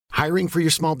Hiring for your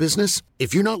small business?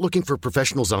 If you're not looking for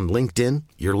professionals on LinkedIn,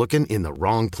 you're looking in the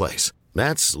wrong place.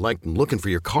 That's like looking for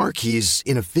your car keys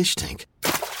in a fish tank.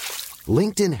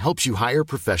 LinkedIn helps you hire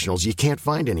professionals you can't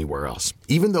find anywhere else,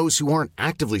 even those who aren't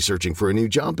actively searching for a new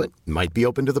job but might be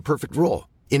open to the perfect role.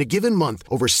 In a given month,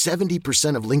 over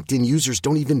 70% of LinkedIn users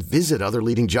don't even visit other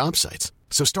leading job sites.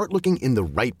 So start looking in the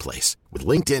right place. With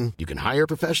LinkedIn, you can hire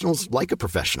professionals like a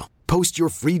professional. Post your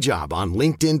free job on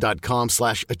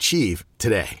linkedin.com/achieve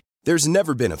today. There's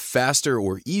never been a faster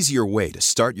or easier way to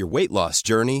start your weight loss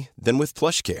journey than with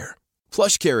PlushCare.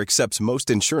 PlushCare accepts most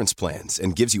insurance plans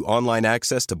and gives you online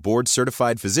access to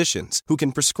board-certified physicians who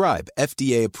can prescribe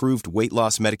FDA-approved weight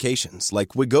loss medications like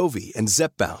Wegovy and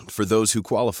Zepbound for those who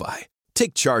qualify.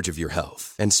 Take charge of your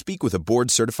health and speak with a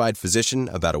board-certified physician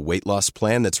about a weight loss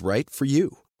plan that's right for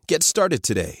you. Get started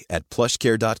today at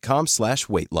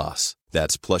plushcare.com/weight loss.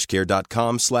 That's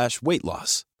plushcare.com/weight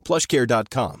loss.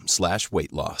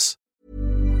 plushcare.com/weight loss.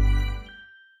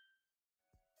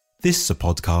 This is a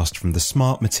podcast from the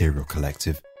Smart Material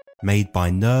Collective, made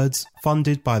by nerds,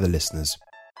 funded by the listeners.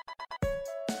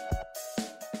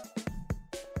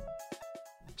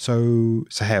 So,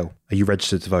 Sahel, are you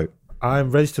registered to vote? I'm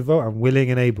ready to vote. I'm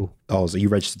willing and able. Oz, are you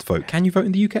registered to vote? Can you vote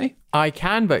in the UK? I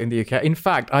can vote in the UK. In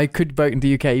fact, I could vote in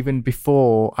the UK even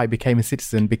before I became a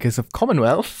citizen because of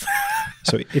Commonwealth.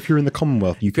 So if you're in the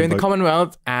Commonwealth, you can vote. If you're in the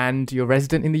Commonwealth and you're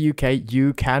resident in the UK,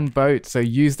 you can vote. So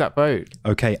use that vote.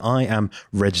 Okay, I am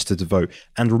registered to vote.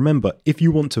 And remember, if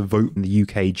you want to vote in the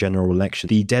UK general election,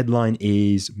 the deadline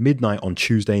is midnight on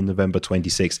Tuesday, November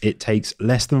 26th. It takes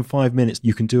less than 5 minutes.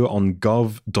 You can do it on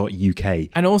gov.uk.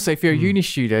 And also, if you're a uni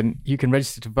student, you can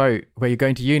register to vote where you're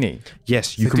going to uni.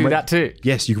 Yes, you so can do that too.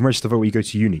 Yes, you can register to vote where you go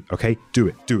to uni. Okay, do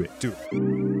it.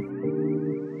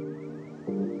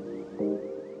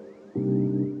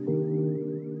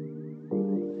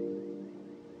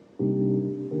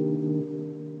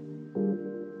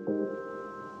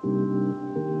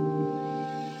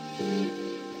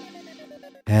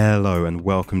 Hello and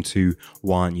welcome to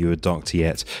Why Aren't You a Doctor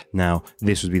Yet? Now,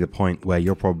 this would be the point where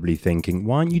you're probably thinking,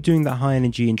 why aren't you doing that high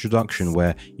energy introduction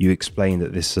where you explain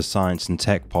that this is a science and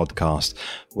tech podcast?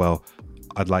 Well,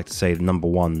 I'd like to say, number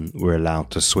one, we're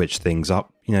allowed to switch things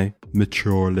up,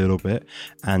 mature a little bit.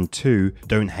 And two,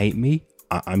 don't hate me.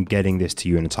 I'm getting this to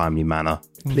you in a timely manner.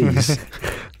 Please.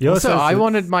 Also, I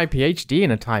wanted my PhD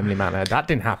in a timely manner. That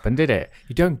didn't happen, did it?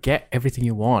 You don't get everything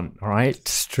you want, all right?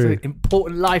 It's true. It's an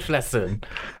important life lesson.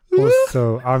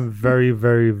 Also, I'm very,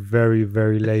 very, very,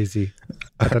 very lazy.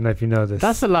 I don't know if you know this.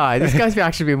 That's a lie. This guy's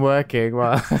actually been working.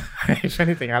 Well, if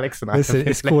anything, Alex and I Listen,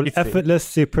 it's called effortless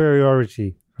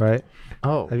superiority, right?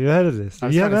 Oh. Have you heard of this? I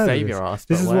was trying to save your ass,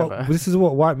 this is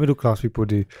what white middle class people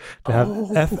do. They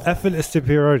have effortless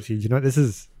superiority. Do you know what this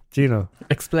is? Do you know?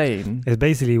 Explain. It's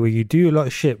basically where you do a lot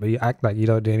of shit, but you act like you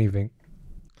don't do anything.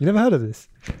 You never heard of this?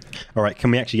 All right,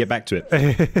 can we actually get back to it?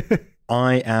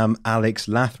 I am Alex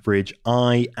Lathbridge.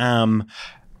 I am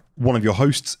one of your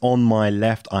hosts. On my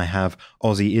left, I have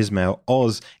Ozzy Ismail.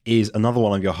 Oz is another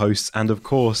one of your hosts. And of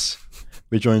course,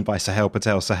 we're joined by Sahel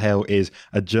Patel. Sahel is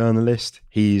a journalist.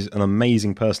 He's an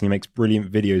amazing person. He makes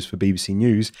brilliant videos for BBC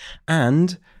News.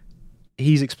 And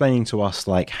he's explaining to us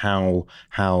how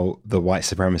the white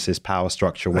supremacist power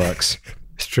structure works.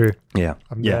 It's true. Yeah.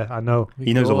 I know.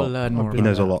 He knows a lot. He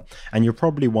knows a lot. And you're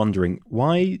probably wondering,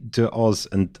 why do Oz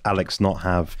and Alex not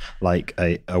have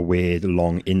a weird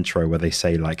long intro where they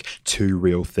say two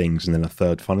real things and then a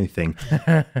third funny thing?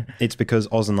 It's because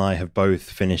Oz and I have both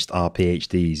finished our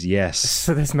PhDs. Yes.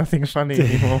 So there's nothing funny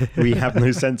anymore. We have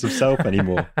no sense of self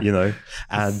anymore,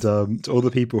 And to all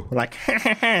the people who are like,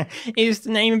 is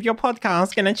the name of your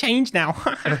podcast going to change now?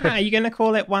 Are you going to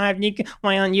call it Why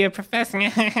Aren't You a Professor?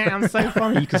 I'm so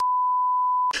funny. You can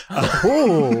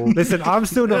listen, I'm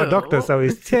still not a doctor, so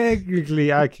it's technically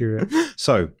accurate.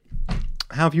 So,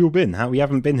 how have you all been? We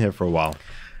haven't been here for a while.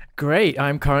 Great.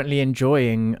 I'm currently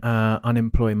enjoying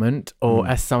unemployment, or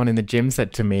as someone in the gym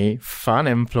said to me, fun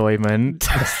employment.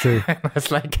 That's true. And I was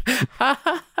like,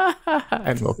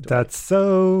 that's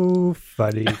so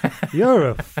funny. You're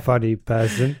a funny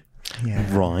person. Yeah.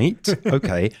 Right.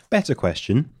 Okay. Better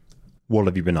question. What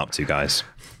have you been up to, guys?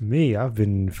 Me, I've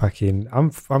been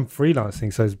I'm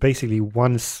freelancing, so it's basically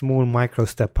one small micro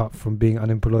step up from being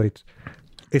unemployed.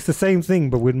 It's the same thing,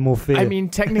 but with more fear. I mean,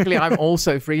 technically, I'm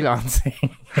also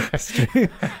freelancing. That's true.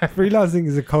 Freelancing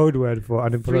is a code word for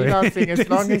unemployed. Freelancing, as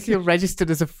long as you're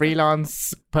registered as a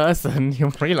freelance person,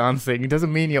 you're freelancing. It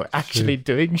doesn't mean you're actually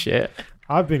doing shit.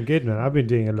 I've been good, man. I've been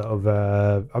doing a lot of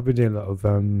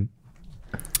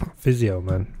physio,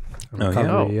 man.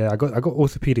 Yeah. I got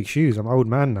orthopedic shoes. I'm an old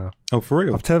man now. Oh, for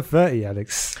real? I've turned 30,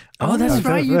 Alex. Oh, that's I've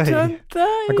right. You 30. turned 30.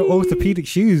 I got orthopedic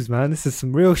shoes, man. This is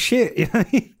some real shit. You know?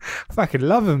 I fucking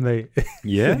love them, mate.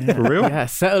 Yeah, for real? Yeah,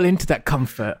 settle into that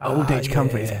comfort. Old age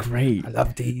comfort is great. I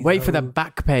love these. Wait for the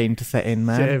back pain to set in,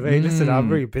 man. Yeah, mate, listen, I've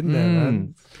already been there,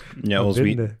 man. Yeah, I've Oz,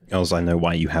 been there. Oz, I know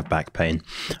why you have back pain.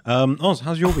 Oz,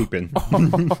 how's your week been?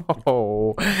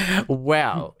 Oh,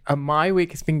 well, my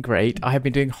week has been great. I have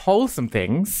been doing wholesome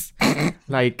things,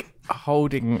 like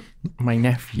holding my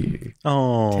nephew,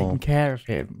 Oh, taking care of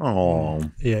him. oh,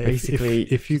 Yeah, Basically-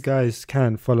 if you guys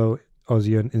can follow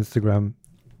Ozzy on Instagram,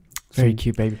 Very some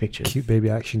cute baby pictures. cute baby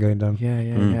action going down. Yeah,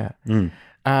 yeah,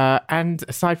 yeah. And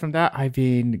aside from that, I've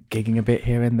been gigging a bit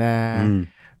here and there,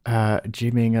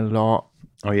 gymming a lot,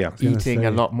 oh yeah. gonna eating say.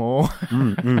 a lot more.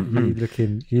 You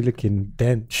looking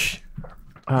dench.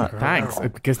 Thanks,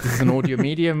 because this is an audio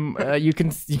medium. You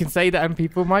can say that, and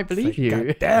people might believe you.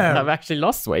 goddamn. I've actually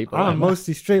lost weight. But I'm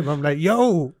mostly straight. But I'm like,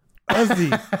 yo, Ozzy,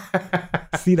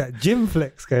 see that gym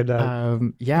flex going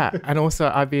down. yeah, and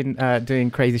also I've been doing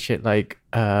crazy shit like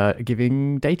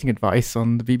giving dating advice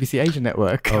on the BBC Asian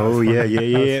network. Oh yeah,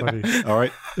 yeah, That's yeah. All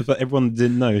right, for everyone that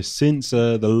didn't know, since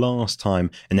the last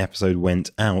time an episode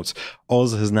went out,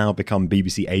 Oz has now become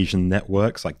BBC Asian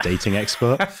Network's like dating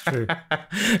expert. True.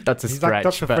 That's a He's like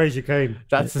stretch. Dr. but Fraser Kane.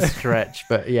 that's a stretch,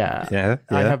 but yeah. Yeah,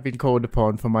 I yeah. have been called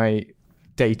upon for my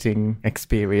dating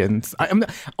experience. I'm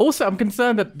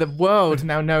concerned that the world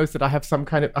now knows that I have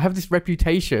I have this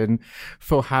reputation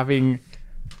for having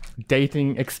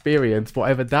dating experience,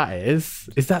 whatever that is.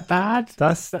 Is that bad?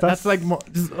 That's like more,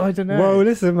 I don't know. Well,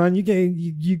 listen, man, you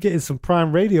getting some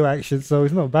prime radio action, so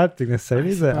it's not a bad thing necessarily,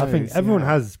 is it? I think suppose, everyone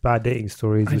yeah. has bad dating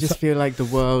stories. I just feel like the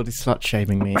world is slut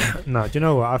shaming me. No, do you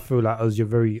know what? I feel like you're a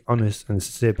very honest and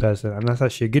sincere person, and that's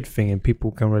actually a good thing, and people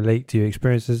can relate to your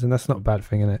experiences, and that's not a bad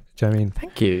thing, innit? Do you know what I mean?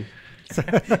 Thank you.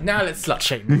 Now let's slut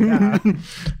shame me. You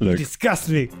Look, disgust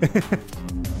me.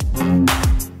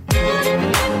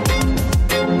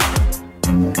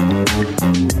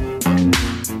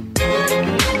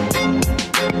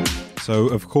 so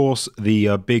of course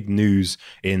the big news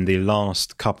in the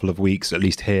last couple of weeks, at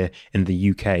least here in the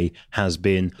UK, has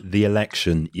been the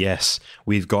election. Yes,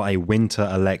 we've got a winter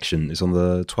election. It's on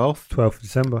the 12th? 12th of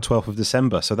December. 12th of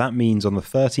December. So that means on the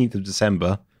 13th of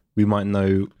December, we might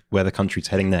know where the country's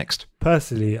heading next.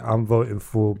 Personally, I'm voting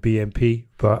for BNP,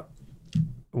 but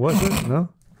what's it? No?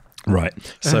 Right.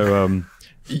 So,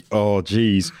 oh,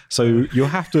 geez. So you'll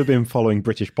have to have been following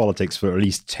British politics for at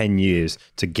least 10 years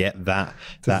to get that.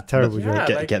 That's a terrible joke.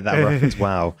 Get that reference.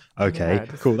 Wow. Okay. Yeah,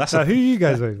 cool. That's So who are you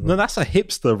guys voting for? no, that's a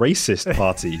hipster racist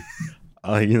party.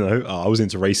 I was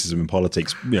into racism in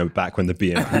politics, back when the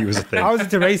BNP was a thing. I was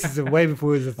into racism way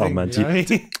before it was a thing. man, you know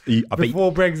what I mean? I bet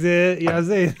Before Brexit, you know what I'm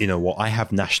saying? you know what? I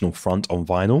have National Front on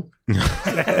vinyl.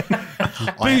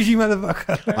 Bougie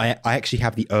motherfucker. I actually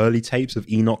have the early tapes of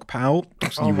Enoch Powell.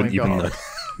 So you my wouldn't even God. know.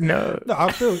 No. No,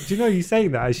 I feel. Do you know you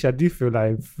saying that? Actually, I do feel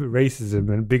like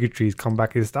racism and bigotry has come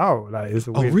back in style. Like it's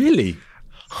a Oh, weird. really?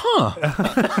 Huh.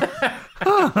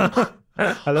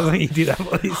 I love when you do that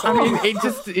voice. I mean, it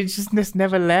just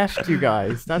never left you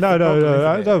guys. That's No, the no, problem,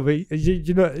 no, isn't it? no. But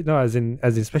you know, no, as in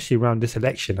especially around this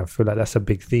election, I feel like that's a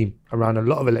big theme. Around a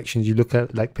lot of elections, you look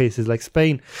at like places like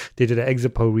Spain. They did an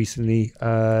exit poll recently.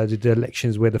 They did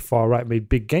elections where the far right made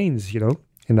big gains.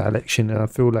 In that election, and I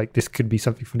feel like this could be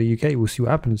something for the UK. We'll see what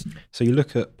happens. So you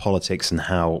look at politics and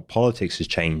how politics has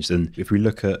changed. And if we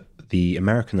look at the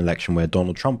American election where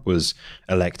Donald Trump was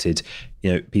elected,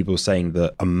 people are saying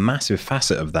that a massive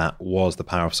facet of that was the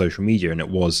power of social media. And it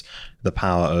was the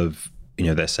power of,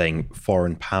 they're saying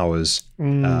foreign powers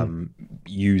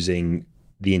using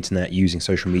the internet, using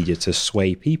social media to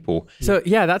sway people. So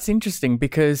yeah, that's interesting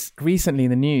because recently in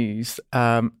the news,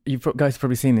 you guys have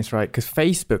probably seen this, right? Because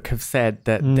Facebook have said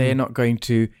that they're not going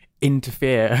to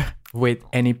interfere with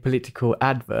any political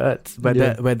adverts,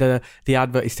 whether the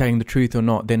advert is telling the truth or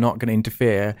not. They're not going to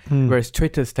interfere. Whereas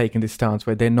Twitter's taken this stance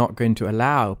where they're not going to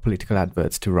allow political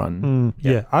adverts to run.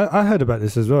 Yeah, I heard about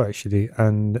this as well, actually.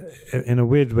 And in a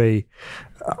weird way,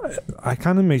 I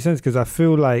kind of make sense because I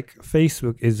feel like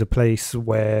Facebook is a place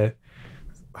where,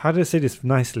 how do I say this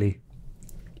nicely?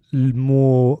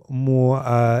 More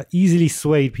easily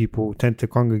swayed people tend to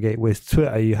congregate. Whereas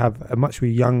Twitter, you have a much more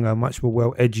younger, much more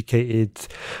well-educated,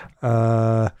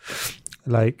 user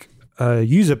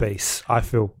base. I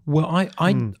feel. Well, I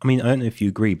mean, I don't know if you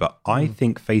agree, but I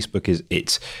think Facebook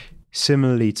it's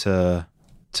similarly to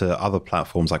other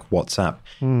platforms like WhatsApp.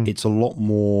 It's a lot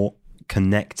more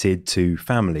connected to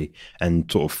family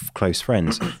and sort of close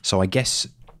friends. So I guess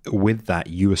with that,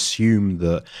 you assume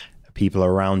that people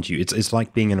around you. It's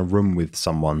like being in a room with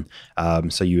someone.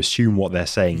 So you assume what they're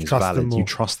saying is valid. You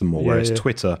trust them more. Whereas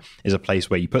Twitter is a place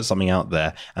where you put something out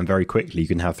there and very quickly you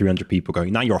can have 300 people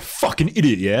going, "Now you're a fucking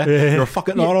idiot, yeah? You're a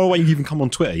fucking, I don't know why you even come on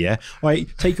Twitter, yeah? Right,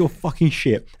 take your fucking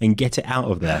shit and get it out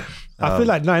of there." I feel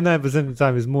like 99% of the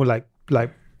time is more like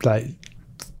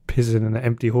pissing in an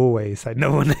empty hallway. It's like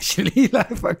no one actually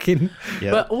like fucking.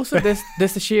 Yeah. But also there's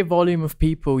the sheer volume of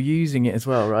people using it as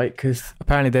well, right? Because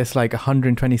apparently there's like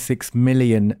 126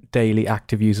 million daily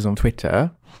active users on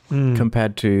Twitter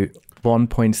compared to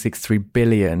 1.63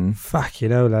 billion. Fuck, you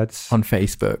know, lads. On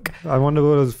Facebook. I wonder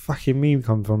where those fucking memes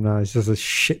come from now. It's just a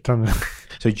shit ton of...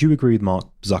 So do you agree with Mark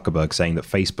Zuckerberg saying that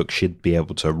Facebook should be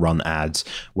able to run ads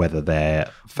whether they're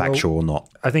factual or not?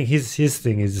 I think his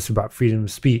thing is just about freedom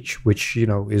of speech, which, you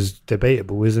know, is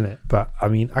debatable, isn't it? But I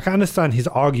mean, I can understand his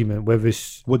argument whether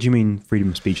it's... What do you mean freedom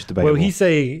of speech is debatable? Well, he's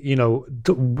saying, you know,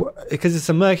 because it's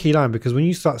a murky line, because when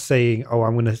you start saying, oh,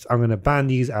 I'm gonna ban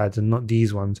these ads and not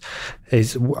these ones,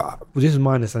 this is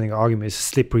my understanding of the argument, it's a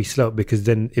slippery slope, because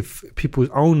then if people's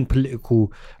own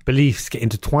political beliefs get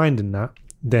intertwined in that,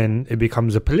 then it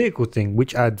becomes a political thing.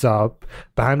 Which ads are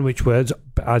banned, which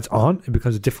ads aren't. It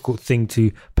becomes a difficult thing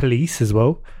to police as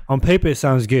well. On paper, it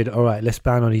sounds good. All right, let's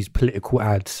ban all these political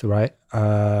ads, right?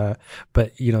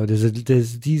 But you know,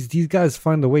 there's these guys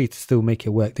find a way to still make it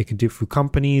work. They can do it through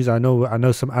companies. I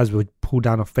know some ads were pulled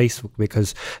down off Facebook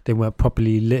because they weren't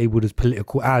properly labeled as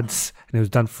political ads, and it was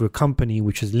done through a company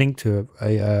which is linked to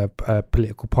a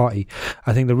political party.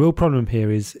 I think the real problem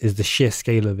here is the sheer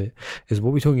scale of it. Is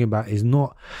what we're talking about is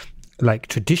not like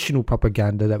traditional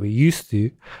propaganda that we used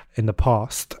to in the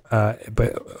past,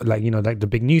 but like, you know, like the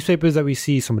big newspapers that we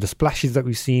see, some of the splashes that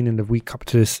we've seen in the week up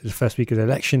to the first week of the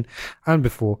election and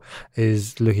before,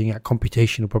 is looking at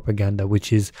computational propaganda,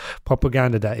 which is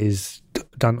propaganda that is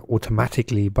done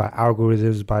automatically by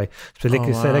algorithms, by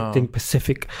selecting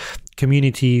specific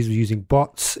communities using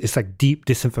bots. It's like deep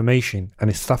disinformation, and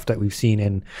it's stuff that we've seen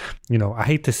in, you know, I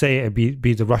hate to say it,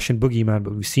 be the Russian boogeyman,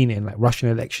 but we've seen it in like Russian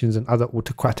elections and other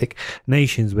autocratic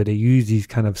nations where they use these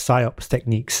kind of psyops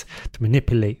techniques to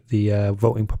manipulate the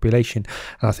voting population.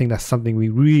 And I think that's something we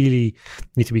really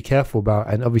need to be careful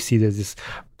about. And obviously there's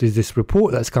this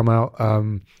report that's come out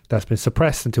that's been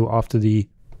suppressed until after the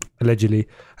elections,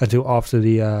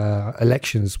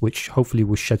 which hopefully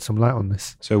will shed some light on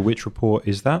this. So which report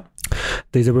is that?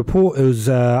 There's a report, it was,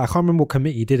 I can't remember what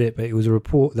committee did it, but it was a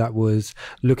report that was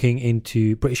looking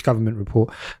into, British government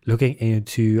report, looking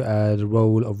into the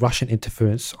role of Russian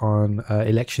interference on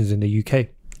elections in the UK.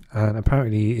 And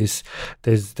apparently there's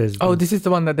this is the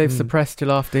one that they've suppressed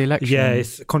till after the election. Yeah,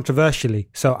 it's controversially.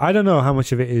 So I don't know how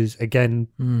much of it is, again,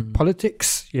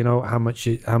 politics, you know, how much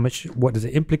what does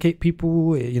it implicate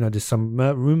people? You know, there's some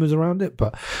rumors around it,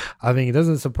 but I think it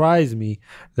doesn't surprise me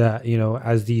that, you know,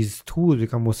 as these tools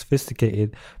become more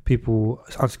sophisticated,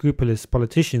 unscrupulous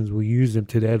politicians will use them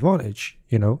to their advantage,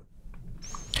 you know.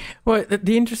 Well,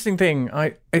 the interesting thing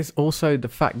is also the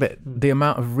fact that the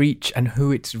amount of reach and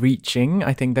who it's reaching.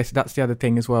 I think that's the other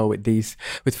thing as well with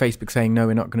Facebook saying, no,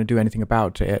 we're not going to do anything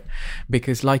about it.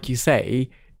 Because like you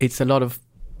say, it's a lot of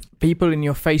people in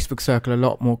your Facebook circle, a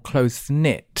lot more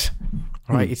close-knit,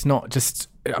 right? It's not just...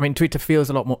 I mean, Twitter feels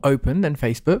a lot more open than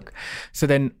Facebook. So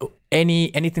then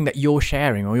anything that you're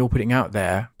sharing or you're putting out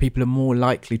there, people are more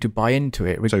likely to buy into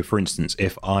it. So, for instance,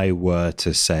 if I were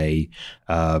to say...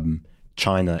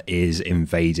 China is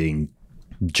invading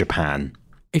Japan.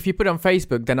 If you put it on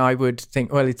Facebook, then I would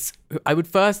think, well,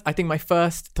 I think my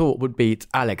first thought would be, it's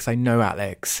Alex. I know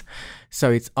Alex. So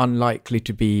it's unlikely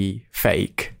to be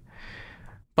fake.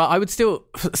 But I would still,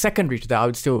 secondary to that, I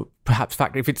would still perhaps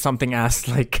factor, if it's something as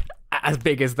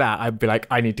big as that, I'd be like,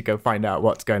 I need to go find out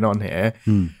what's going on here.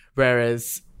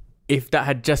 Whereas if that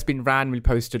had just been randomly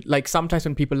posted, like sometimes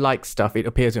when people like stuff, it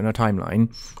appears on a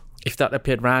timeline. If that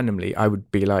appeared randomly, I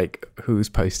would be like, who's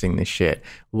posting this shit?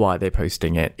 Why are they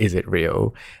posting it? Is it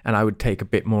real? And I would take a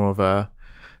bit more of a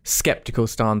skeptical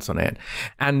stance on it.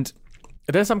 And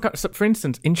there's some, for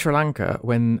instance, in Sri Lanka,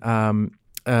 when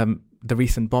the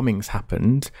recent bombings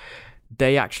happened,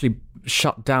 they actually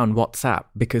shut down WhatsApp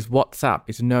because WhatsApp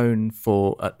is known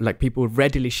for like people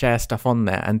readily share stuff on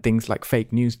there, and things like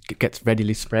fake news gets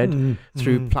readily spread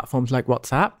through platforms like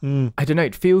WhatsApp. I don't know,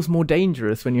 it feels more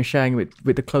dangerous when you're sharing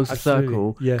with a closer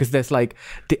circle, because there's like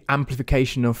the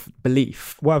amplification of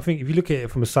belief. Well, I think if you look at it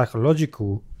from a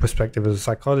psychological perspective, as a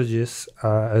psychologist,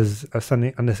 as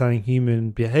understanding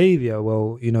human behavior,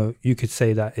 well, you know, you could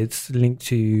say that it's linked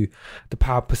to the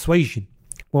power of persuasion.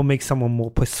 What makes someone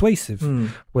more persuasive?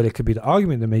 Well, it could be the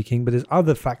argument they're making, but there's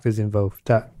other factors involved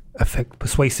that affect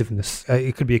persuasiveness.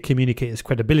 It could be a communicator's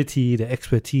credibility, their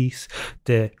expertise,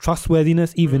 their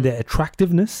trustworthiness, even their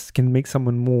attractiveness can make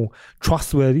someone more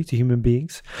trustworthy to human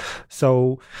beings.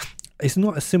 So it's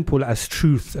not as simple as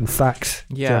truth and facts.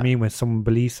 Do you know what I mean? When someone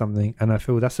believes something, and I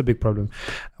feel that's a big problem.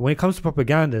 When it comes to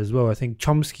propaganda as well, I think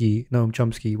Noam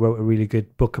Chomsky wrote a really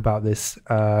good book about this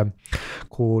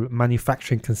called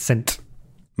Manufacturing Consent.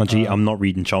 Manji, I'm not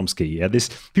reading Chomsky. Yeah,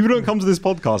 people don't come to this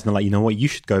podcast and they're like, you know what, you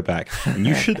should go back and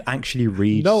you should actually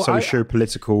read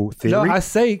socio-political theory. No, I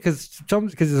say because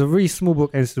it's a really small book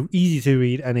and it's easy to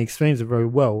read and he explains it very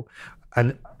well.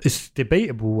 And it's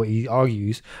debatable what he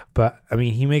argues, but I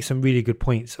mean, he makes some really good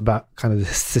points about kind of the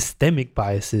systemic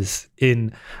biases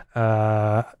in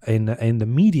the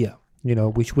media, you know,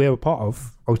 which we're a part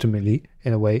of ultimately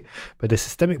in a way, but the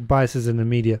systemic biases in the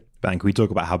media. Can we talk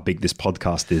about how big this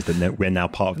podcast is, that we're now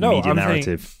part of the media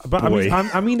narrative? But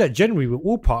I mean that generally we're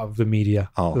all part of the media.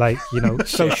 Like, you know,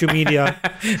 social media,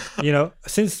 you know,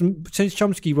 since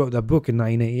Chomsky wrote that book in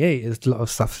 1988, a lot of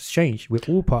stuff has changed. We're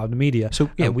all part of the media. So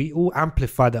and we all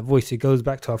amplify that voice. It goes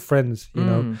back to our friends, you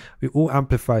know, we all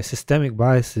amplify systemic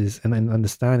biases and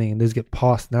understanding, and those get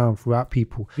passed down throughout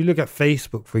people. If you look at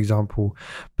Facebook, for example,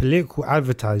 political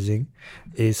advertising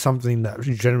is something that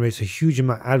generates a huge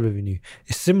amount of ad revenue.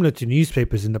 It's similar to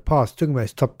newspapers in the past. Talking about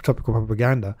its topical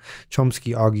propaganda,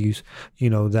 Chomsky argues, you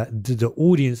know, that the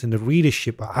audience and the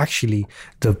readership are actually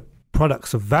the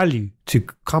products of value to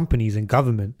companies and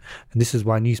government, and this is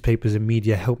why newspapers and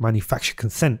media help manufacture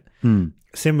consent.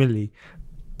 Similarly,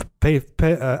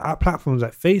 platforms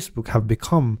like Facebook have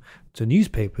become the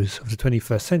newspapers of the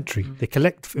 21st century. They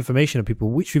collect information of people,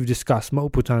 which we've discussed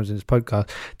multiple times in this podcast.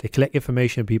 They collect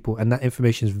information of people, and that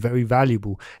information is very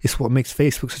valuable. It's what makes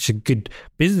Facebook such a good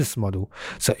business model.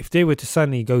 So if they were to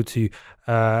suddenly go to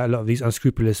a lot of these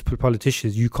unscrupulous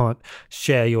politicians, you can't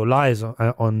share your lies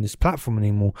on this platform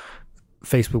anymore,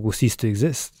 Facebook will cease to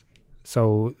exist.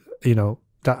 So, you know,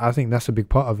 I think that's a big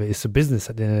part of it. It's a business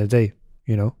at the end of the day,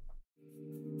 you know.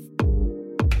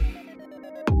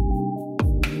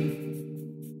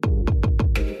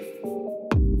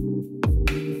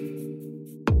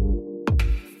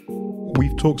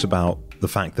 We've talked about the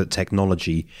fact that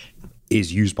technology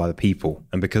is used by the people,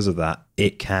 and because of that,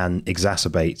 it can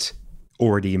exacerbate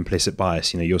already implicit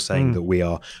bias. You know, you're saying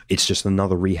that it's just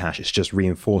another rehash. It's just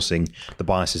reinforcing the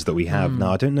biases that we have.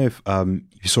 Now, I don't know if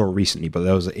you saw it recently, but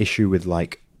there was an issue with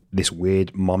like this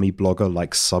weird mummy blogger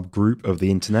like subgroup of the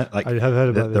internet. Like, I have heard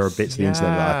about there this. are bits of the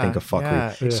internet that I think are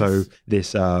fuckery. Yes. So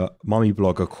this mummy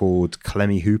blogger called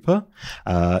Clemmy Hooper,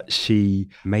 she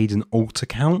made an alt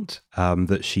account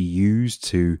that she used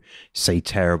to say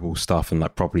terrible stuff and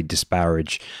like properly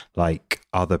disparage like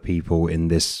other people in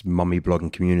this mummy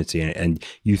blogging community. And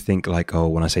you think like, oh,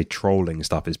 when I say trolling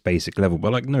stuff, it's basic level,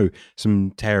 but like, no,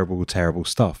 some terrible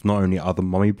stuff. Not only other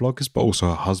mummy bloggers, but also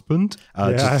her husband,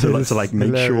 just to like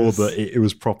make sure that it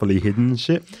was properly hidden and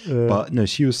shit. But no,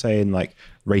 she was saying like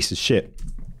racist shit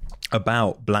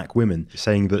about black women,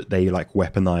 saying that they like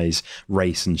weaponize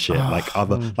race and shit, like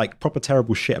other like proper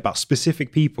terrible shit about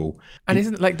specific people. And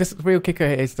isn't like this real kicker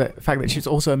here is the fact that she's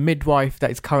also a midwife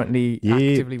that is currently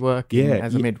actively working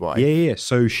as a midwife. Yeah.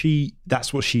 So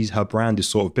that's what her brand is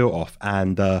sort of built off.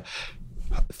 And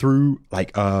through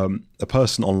like a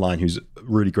person online who's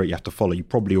really great, you have to follow. You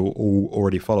probably all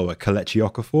already follow her, Kelechi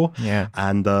Okafor. Yeah.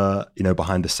 And you know,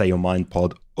 behind the Say Your Mind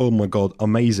pod. Oh my god,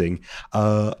 amazing.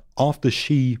 After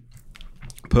she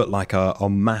put like a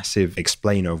massive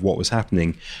explainer of what was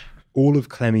happening, all of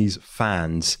Clemmy's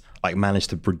fans like managed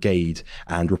to brigade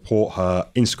and report her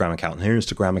Instagram account. Her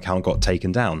Instagram account got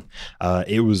taken down.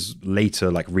 It was later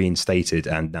like reinstated,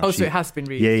 and now so it has been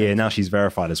reinstated. Yeah, now she's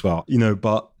verified as well. You know,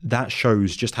 but that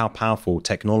shows just how powerful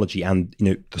technology and, you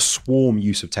know, the swarm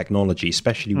use of technology,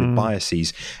 especially with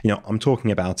biases. You know, I'm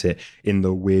talking about it in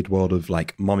the weird world of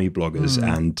like mummy bloggers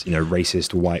and, you know,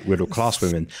 racist white middle class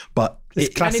women, but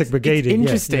it's classic brigading. It's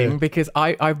interesting because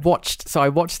I watched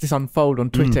this unfold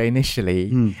on Twitter initially,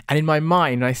 and in my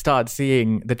mind, when I started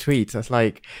seeing the tweets, I was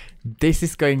like, this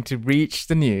is going to reach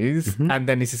the news, and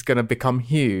then this is going to become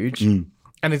huge.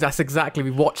 And that's exactly, we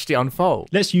watched it unfold.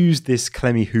 Let's use this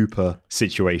Clemmy Hooper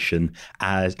situation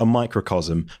as a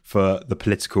microcosm for the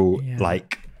political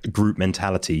like group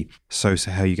mentality. So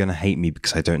how are you going to hate me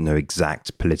because I don't know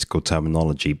exact political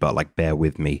terminology, but like bear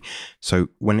with me. So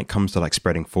when it comes to like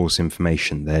spreading false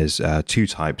information, there's two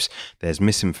types. There's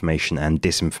misinformation and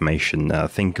disinformation.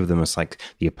 Think of them as like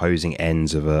the opposing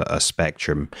ends of a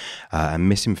spectrum. And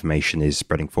misinformation is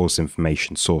spreading false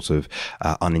information sort of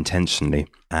unintentionally.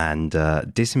 And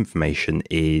disinformation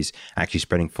is actually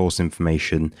spreading false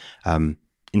information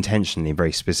intentionally,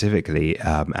 very specifically,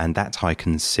 and that's how I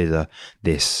consider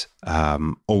this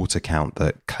alt account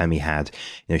that Clemmy had.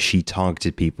 She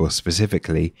targeted people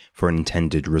specifically for an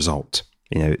intended result.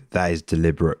 That is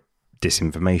deliberate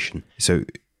disinformation. So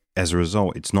as a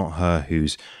result, it's not her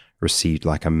who's received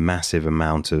like a massive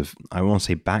amount of, I won't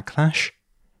say backlash,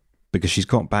 because she's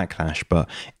got backlash, but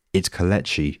it's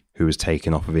Kelechi who was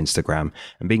taken off of Instagram.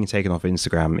 And being taken off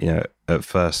Instagram, at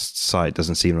first sight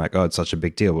doesn't seem like, oh, it's such a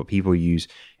big deal, but people use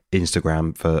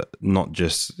Instagram for not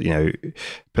just,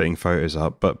 putting photos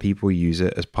up, but people use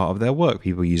it as part of their work.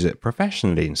 People use it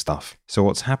professionally and stuff. So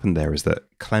what's happened there is that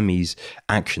Clemmy's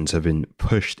actions have been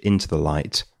pushed into the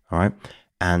light, all right?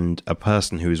 And a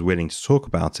person who is willing to talk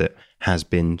about it has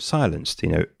been silenced,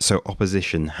 so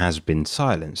opposition has been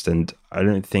silenced. And I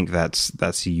don't think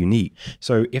that's unique.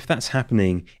 So if that's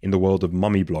happening in the world of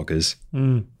mummy bloggers,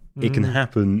 it can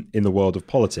happen in the world of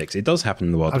politics. It does happen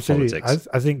in the world of politics.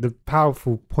 I think the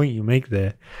powerful point you make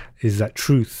there is that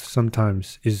truth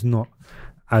sometimes is not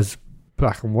as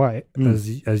black and white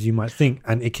as you might think,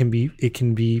 and it can be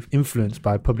influenced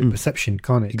by public perception,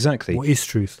 can't it? Exactly. What is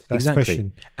truth? That's the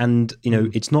question. And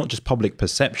it's not just public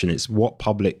perception, it's what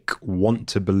public want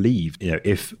to believe.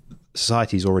 If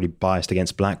society is already biased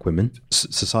against black women,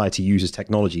 society uses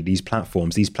technology, these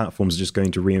platforms are just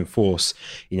going to reinforce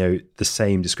the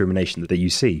same discrimination that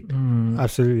you see.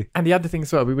 Absolutely. And the other thing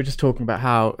as well, we were just talking about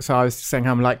how I was saying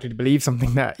how I'm likely to believe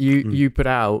something that you put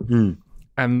out.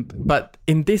 But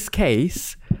in this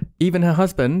case, even her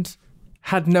husband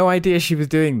had no idea she was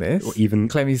doing this. Or even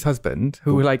Clemmy's husband,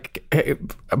 who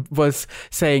was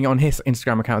saying on his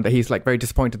Instagram account that he's very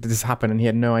disappointed that this happened and he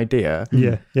had no idea.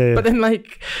 Yeah. But then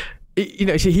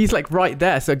he's right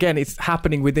there. So again, it's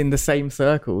happening within the same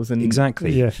circles, and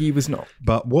exactly, he was not.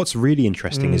 But what's really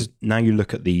interesting is now you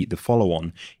look at the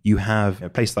follow-on. You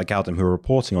have places like Galdem who are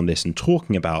reporting on this and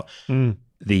talking about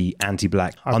the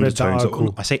anti-black undertones.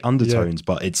 I say undertones,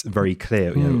 but it's very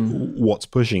clear what's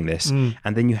pushing this. And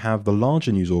then you have the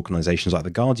larger news organizations like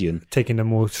The Guardian taking a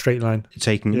more straight line,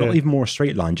 not even more a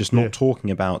straight line, just not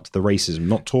talking about the racism,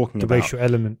 not talking about the racial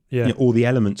element, all the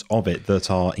elements of it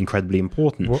that are incredibly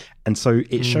important. And so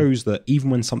it shows that even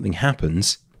when something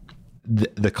happens,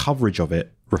 the coverage of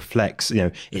it reflects,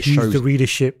 it shows who's the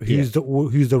readership, who's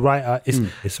the writer.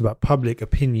 It's about public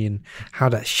opinion, how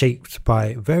that's shaped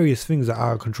by various things that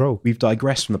are out of control. We've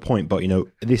digressed from the point, but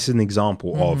this is an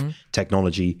example of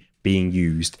technology being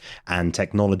used and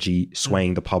technology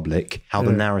swaying the public, how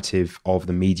the narrative of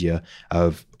the media,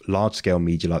 of large-scale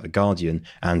media like The Guardian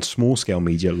and small-scale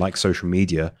media like social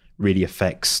media, really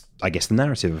affects, I guess, the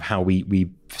narrative of how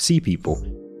we see people.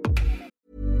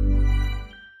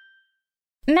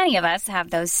 Many of us have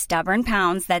those stubborn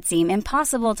pounds that seem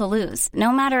impossible to lose,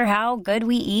 no matter how good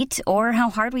we eat or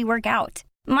how hard we work out.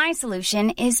 My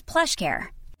solution is PlushCare.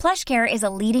 PlushCare is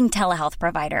a leading telehealth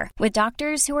provider with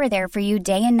doctors who are there for you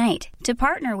day and night to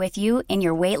partner with you in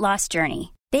your weight loss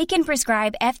journey. They can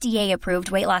prescribe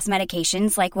FDA-approved weight loss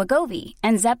medications like Wegovy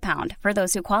and Zepbound for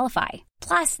those who qualify.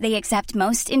 Plus, they accept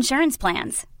most insurance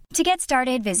plans. To get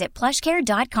started, visit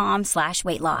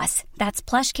plushcare.com/weightloss. That's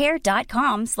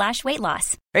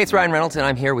plushcare.com/weightloss. Hey, it's Ryan Reynolds, and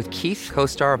I'm here with Keith,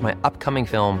 co-star of my upcoming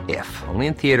film, If, only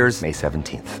in theaters May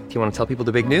 17th. Do you want to tell people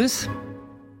the big news?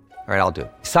 All right, I'll do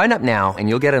it. Sign up now and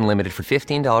you'll get unlimited for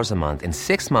 $15 a month and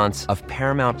 6 months of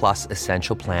Paramount Plus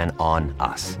Essential Plan on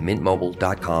us.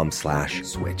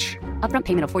 MintMobile.com/switch. Upfront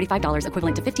payment of $45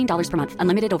 equivalent to $15 per month.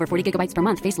 Unlimited over 40 gigabytes per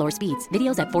month. Face lower speeds.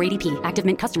 Videos at 480p. Active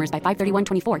Mint customers by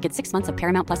 531.24 get 6 months of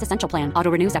Paramount Plus Essential Plan.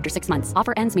 Auto renews after 6 months.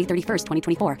 Offer ends May 31st,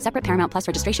 2024. Separate Paramount Plus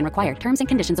registration required. Terms and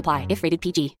conditions apply if rated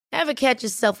PG. Ever catch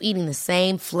yourself eating the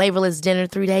same flavorless dinner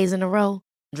 3 days in a row?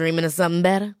 Dreaming of something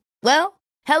better? Well,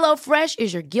 HelloFresh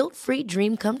is your guilt-free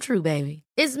dream come true, baby.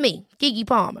 It's me, Keke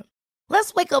Palmer.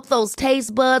 Let's wake up those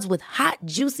taste buds with hot,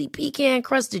 juicy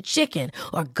pecan-crusted chicken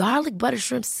or garlic butter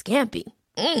shrimp scampi.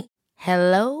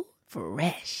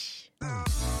 HelloFresh.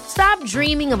 Stop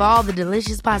dreaming of all the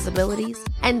delicious possibilities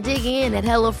and dig in at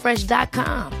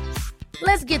HelloFresh.com.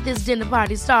 Let's get this dinner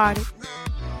party started.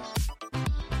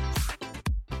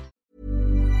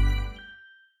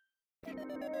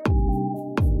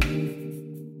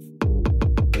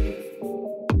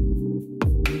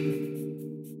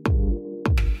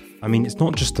 I mean, it's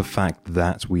not just the fact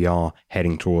that we are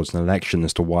heading towards an election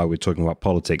as to why we're talking about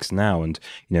politics now, and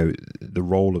the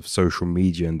role of social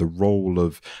media and the role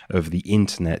of the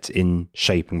internet in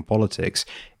shaping politics.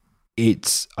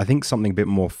 It's, I think, something a bit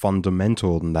more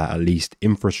fundamental than that, at least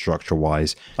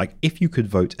infrastructure-wise. Like, if you could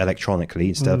vote electronically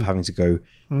instead of having to go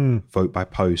vote by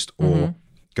post or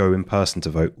go in person to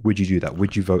vote, would you do that?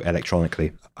 Would you vote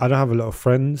electronically? I don't have a lot of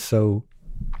friends, so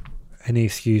any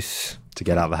excuse to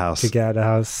get out of the house. To get out of the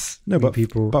house. No, but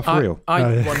people. But for real. I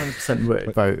 100%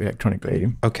 would vote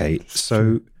electronically. Okay,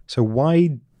 so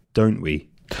why don't we?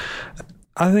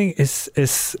 I think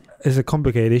it's a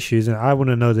complicated issue, and I want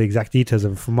to know the exact details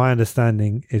of it. From my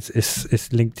understanding,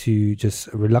 it's linked to just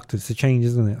a reluctance to change,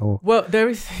 isn't it? Or well, there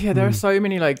are so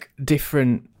many like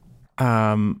different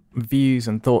views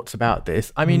and thoughts about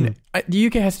this. I mean, the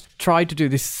UK has tried to do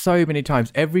this so many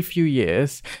times. Every few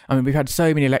years, I mean, we've had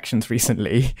so many elections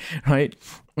recently, right?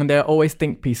 And there are always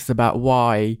think pieces about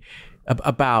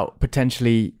about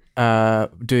potentially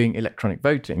doing electronic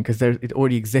voting, because it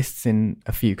already exists in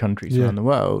a few countries around the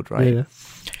world, right? Yeah.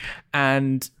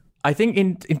 And I think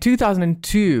in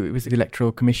 2002, it was the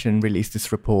Electoral Commission released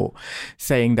this report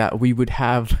saying that we would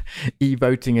have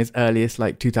e-voting as early as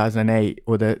like 2008,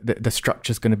 or the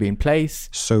structure's going to be in place.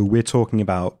 So we're talking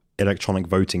about electronic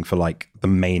voting for like the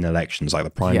main elections, like the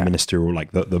prime minister, or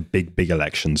like the big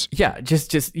elections. Yeah,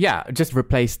 just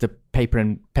replace the paper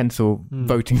and pencil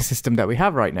voting system that we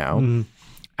have right now.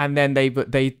 And then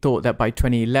they thought that by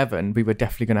 2011 we were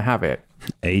definitely going to have it.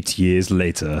 8 years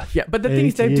later. Yeah, but the thing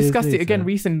is, they've discussed it again.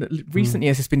 Recent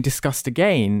years, it's been discussed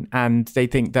again, and they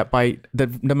think that by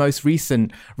the most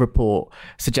recent report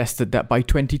suggested that by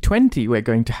 2020 we're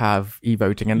going to have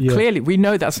e-voting, and clearly we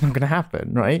know that's not going to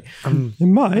happen, right? It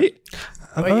might.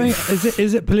 I mean,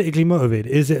 is it politically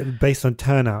motivated? Is it based on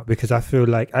turnout? Because I feel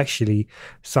like actually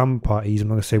some parties, I'm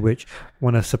not going to say which,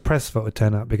 want to suppress voter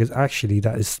turnout, because actually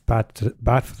that is bad for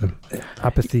them.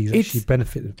 Apathy actually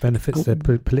benefits them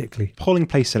politically. Polling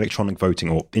place electronic voting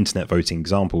or internet voting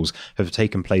examples have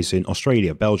taken place in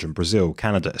Australia, Belgium, Brazil,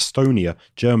 Canada, Estonia,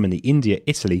 Germany, India,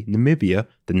 Italy, Namibia,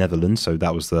 the Netherlands, so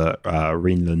that was the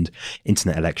Greenland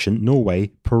internet election,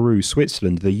 Norway, Peru,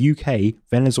 Switzerland, the UK,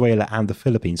 Venezuela, and the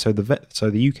Philippines. So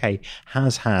the UK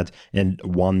has had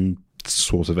one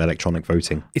sort of electronic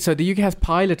voting. So the UK has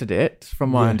piloted it,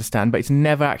 from what I understand, but it's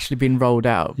never actually been rolled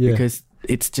out because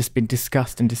it's just been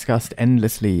discussed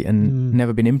endlessly and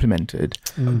never been implemented.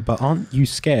 But aren't you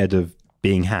scared of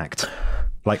being hacked?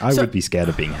 Like, I would be scared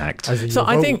of being hacked. So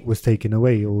I think was taken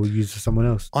away or used for someone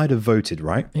else. I'd have voted,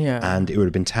 right? Yeah. And it would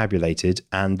have been tabulated.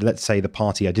 And let's say the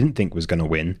party I didn't think was going to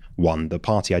win won. The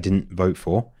party I didn't vote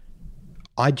for,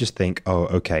 I'd just think, oh,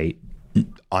 okay,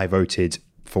 I voted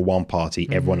for one party,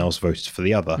 everyone else voted for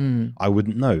the other. I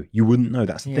wouldn't know. You wouldn't know.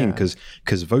 That's the thing, because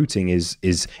voting is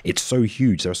it's so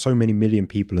huge. There are so many million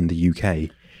people in the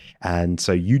UK, and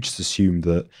so you just assume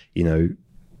that, you know,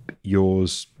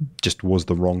 yours just was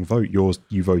the wrong vote.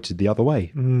 You voted the other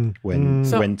way when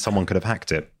someone could have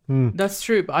hacked it. That's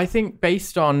true, but I think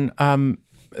based on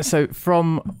so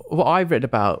from what I've read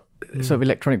about sort of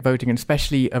electronic voting, and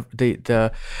especially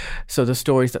the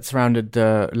stories that surrounded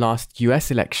the last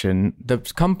US election, the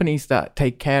companies that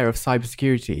take care of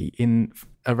cybersecurity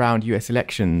around US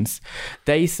elections,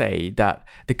 they say that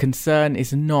the concern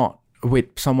is not with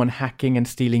someone hacking and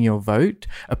stealing your vote.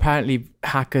 Apparently,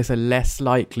 hackers are less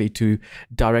likely to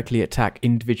directly attack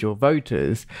individual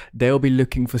voters. They'll be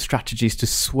looking for strategies to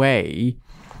sway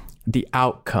the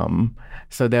outcome.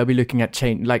 So they'll be looking at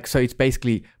change. So it's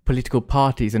basically political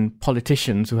parties and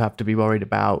politicians who have to be worried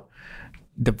about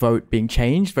the vote being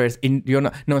changed, whereas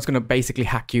no one's going to basically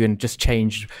hack you and just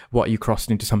change what you crossed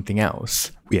into something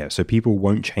else. Yeah, so people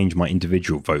won't change my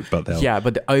individual vote, but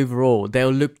but the overall,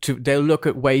 they'll look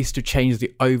at ways to change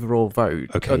the overall vote,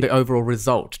 or the overall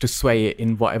result, to sway it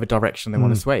in whatever direction they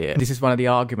want to sway it. This is one of the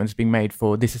arguments being made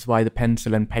for this is why the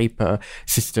pencil and paper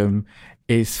system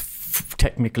is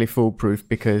technically foolproof,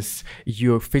 because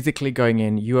you're physically going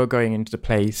into the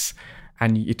place,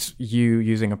 and it's you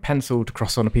using a pencil to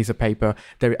cross on a piece of paper.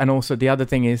 And also the other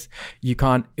thing is you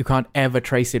can't ever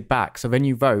trace it back. So when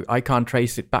you vote, I can't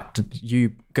trace it back to you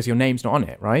because your name's not on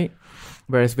it, right?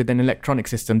 Whereas with an electronic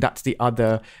system, that's the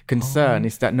other concern,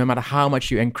 is that no matter how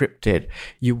much you encrypt it,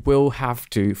 you will have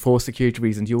to, for security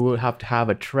reasons, you will have to have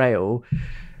a trail.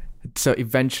 So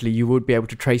eventually you would be able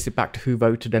to trace it back to who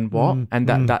voted and what. And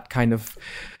that kind of...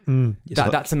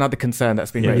 that's another concern that's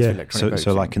been raised with electronic voting.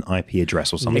 So like an IP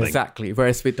address or something. Exactly.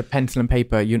 Whereas with the pencil and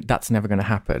paper, that's never going to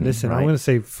happen. Listen, right? I'm going to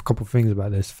say a couple of things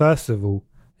about this. First of all,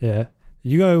 when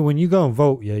you go and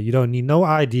vote, you don't need no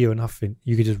ID or nothing.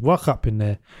 You can just walk up in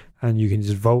there and you can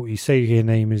just vote. You say your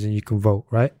name is and you can vote,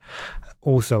 right?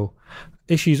 Also,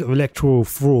 issues of electoral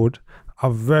fraud are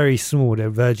very small.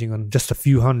 They're verging on just a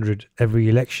few hundred every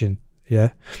election.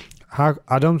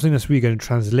 I don't think that's really going to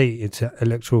translate into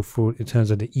electoral fraud in terms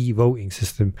of the e-voting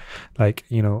system. I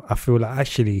feel like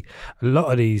actually a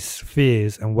lot of these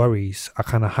fears and worries are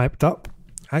kind of hyped up,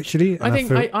 actually.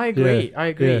 I agree.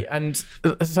 Yeah. And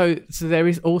so there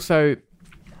is also...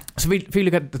 So if you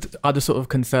look at the other sort of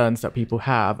concerns that people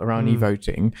have around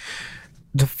e-voting,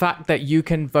 the fact that you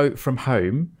can vote from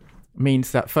home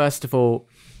means that, first of all,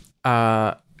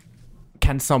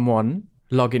 can someone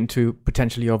log into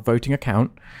potentially your voting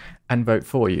account and vote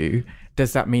for you?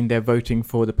 Does that mean they're voting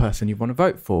for the person you want to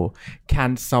vote for?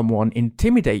 Can someone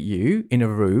intimidate you in a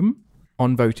room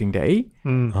on voting day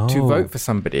to vote for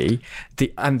somebody?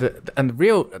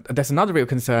 There's another real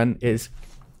concern is,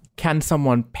 can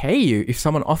someone pay you? If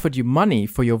someone offered you money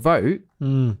for your vote,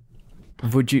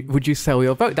 would you sell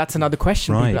your vote? That's another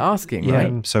question people are asking,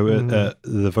 right? So at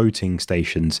the voting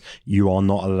stations, you are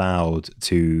not allowed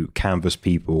to canvass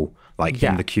people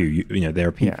in the queue. You know, there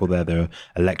are people there are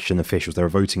election officials, there are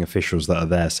voting officials that are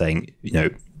there saying, you know,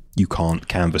 you can't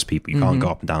canvass people. You can't go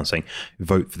up and down saying,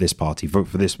 vote for this party, vote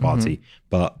for this party.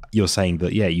 But you're saying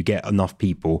that, you get enough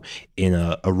people in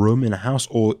a room, in a house,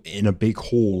 or in a big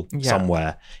hall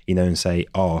somewhere, you know, and say,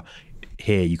 oh,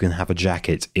 here you can have a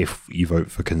jacket if you vote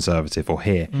for Conservative, or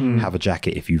here have a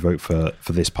jacket if you vote for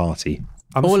this party.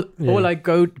 All I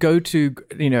go to,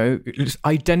 you know, just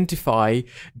identify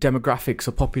demographics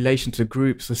or populations or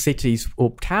groups or cities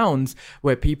or towns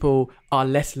where people are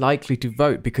less likely to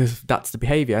vote because that's the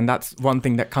behavior. And that's one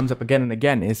thing that comes up again and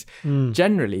again is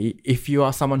generally, if you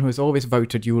are someone who has always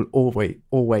voted, you will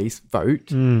always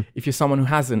vote. If you're someone who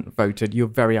hasn't voted, you're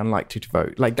very unlikely to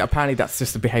vote. Like, apparently that's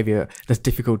just a behavior that's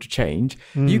difficult to change.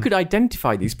 You could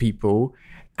identify these people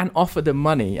and offer them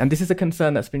money. And this is a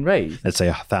concern that's been raised. Let's say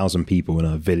 1,000 people in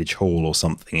a village hall or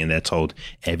something, and they're told,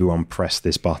 everyone press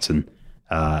this button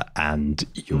and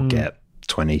you'll get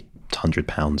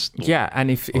 £2,000. Yeah, and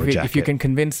if you can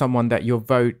convince someone that your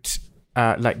vote,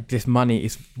 this money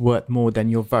is worth more than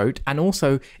your vote, and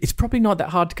also it's probably not that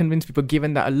hard to convince people,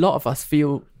 given that a lot of us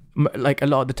feel like a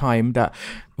lot of the time that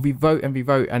we vote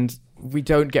and we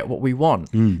don't get what we want.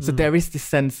 So there is this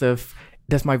sense of,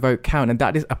 does my vote count? And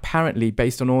that is apparently,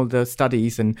 based on all the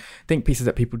studies and think pieces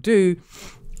that people do,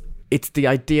 it's the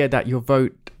idea that your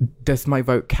vote, does my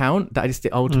vote count? That is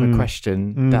the ultimate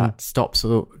question that stops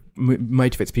or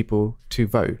motivates people to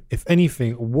vote. If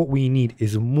anything, what we need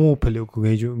is more political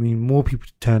engagement. We need more people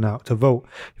to turn out to vote.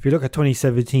 If you look at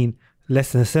 2017,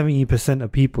 less than 70%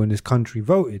 of people in this country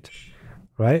voted,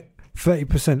 right?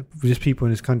 30% of just people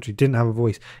in this country didn't have a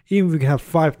voice. Even if we can have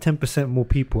 5-10% more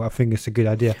people, I think it's a good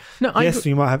idea. Yes,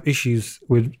 we might have issues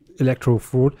with electoral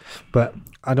fraud, but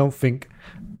I don't think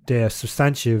they're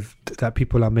substantive that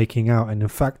people are making out. And in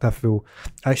fact, I feel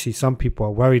actually some people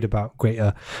are worried about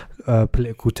greater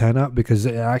political turnout because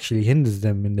it actually hinders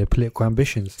them in their political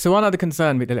ambitions. So one other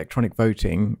concern with electronic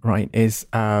voting, right, is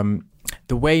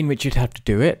the way in which you'd have to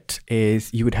do it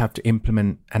is you would have to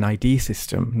implement an ID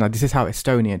system. Now, this is how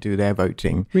Estonia do their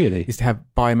voting. Really? Is to have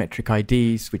biometric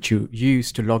IDs, which you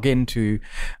use to log into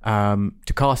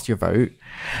to cast your vote.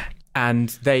 And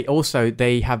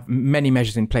they have many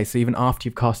measures in place. So even after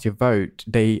you've cast your vote,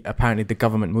 apparently the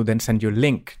government will then send you a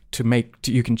link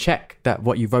you can check that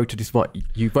what you voted is what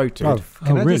you voted. Bruv,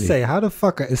 can I just say, how the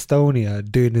fuck are Estonia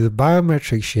doing this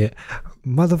biometric shit?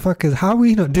 Motherfuckers, how are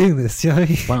we not doing this? You know what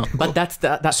I mean? Wow. But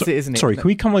that's it, isn't it? Sorry, can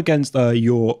we come against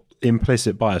your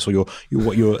implicit bias or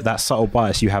your that subtle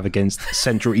bias you have against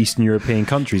Central Eastern European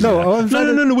countries? No, what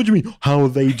do you mean? How are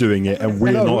they doing it and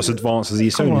we're not as advanced as the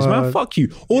Estonians? Man, fuck you.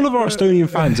 All of our Estonian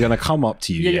fans are going to come up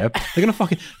to you, yeah? They're going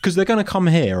to because they're going to come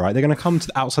here, right? They're going to come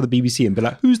to outside the BBC and be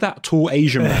like, who's that tall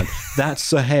Asian man? That's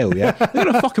Sahel, yeah? They're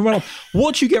going to fucking run up.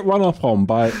 What you get run up on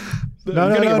by...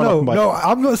 No,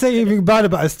 I'm not saying anything bad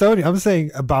about Estonia. I'm saying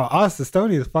about us.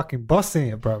 Estonia is fucking bossing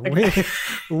it, bro.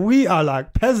 We are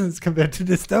like peasants compared to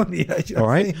Estonia. You know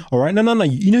all right. No.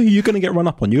 You know who you're going to get run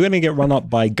up on? You're going to get run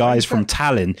up by guys from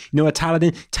Tallinn. You know where Tallinn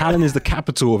is? Tallinn is the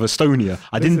capital of Estonia.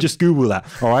 I didn't just Google that,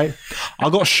 all right?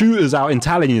 I got shooters out in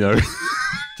Tallinn, you know.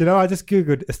 Do you know, I just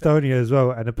Googled Estonia as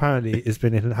well, and apparently it's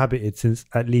been inhabited since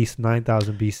at least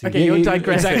 9,000 BC. Okay, you're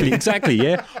digressing. Exactly,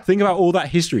 yeah. Think about all that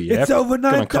history, yeah. It's over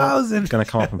 9,000. Going to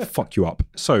come up and fuck you up.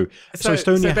 So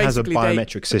Estonia has a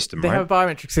biometric system, right? They have a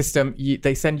biometric system.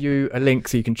 They send you a link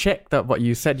so you can check that what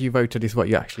you said you voted is what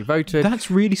you actually voted.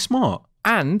 That's really smart.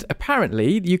 And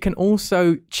apparently you can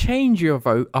also change your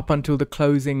vote up until the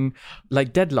closing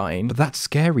deadline. But that's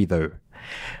scary though.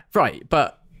 Right,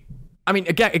 but I mean,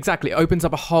 again, exactly. It opens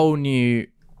up a whole new,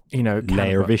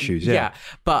 layer of issues. Yeah.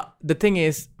 But the thing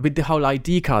is, with the whole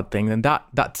ID card thing, then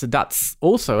that's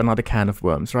also another can of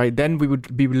worms, right? Then we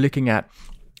would be looking at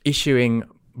issuing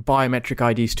biometric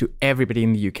IDs to everybody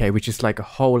in the UK, which is like a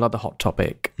whole other hot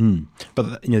topic.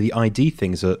 But the ID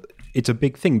things it's a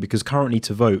big thing because currently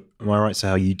to vote, am I right,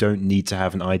 Sahel, you don't need to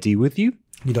have an ID with you?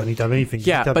 You don't need to have anything.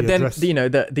 Yeah, but then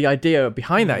the idea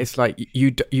behind that is like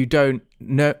you don't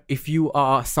no, if you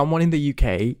are someone in the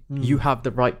UK, you have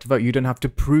the right to vote. You don't have to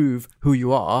prove who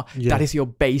you are. That is your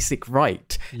basic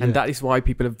right. And that is why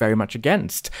people are very much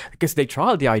against, because they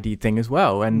trialed the ID thing as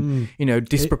well. And,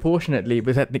 disproportionately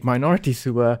with ethnic minorities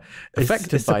who were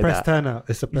affected by that. Turnout.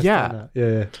 It's suppressed turnout.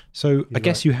 Yeah. So I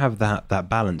guess you have that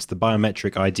balance. The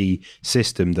biometric ID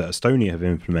system that Estonia have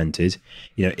implemented,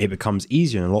 it becomes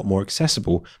easier and a lot more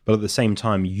accessible, but at the same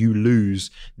time, you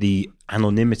lose the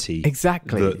anonymity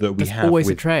that we have always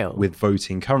a trail with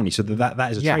voting currently. So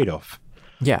that is a trade-off.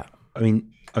 Yeah. I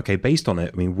mean, okay, based on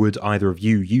it, would either of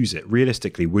you use it?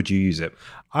 Realistically, would you use it?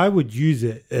 I would use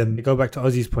it. Go back to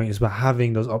Ozzy's point, is about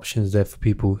having those options there for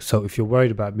people. So if you're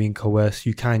worried about being coerced,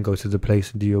 you can go to the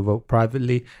place and do your vote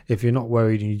privately. If you're not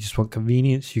worried and you just want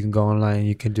convenience, you can go online and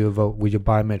you can do a vote with your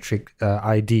biometric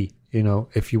ID.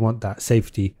 If you want that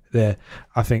safety there.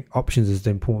 I think options is the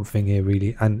important thing here,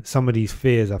 really. And some of these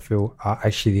fears, I feel, are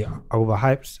actually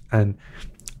overhyped, and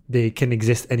they can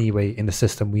exist anyway in the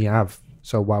system we have.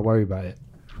 So why worry about it?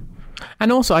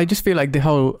 And also, I just feel like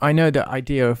I know the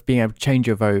idea of being able to change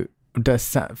your vote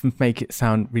does make it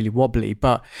sound really wobbly,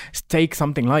 but take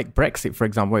something like Brexit, for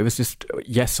example, where it was just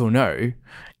yes or no.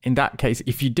 In that case,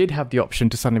 if you did have the option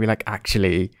to suddenly be like,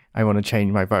 actually, I want to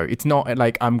change my vote, it's not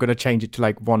like I'm going to change it to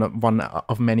like one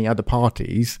of many other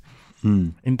parties.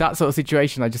 In that sort of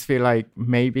situation, I just feel like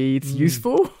maybe it's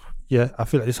useful. Yeah, I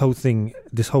feel like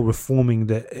this whole reforming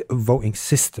the voting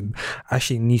system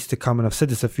actually needs to come, and I've said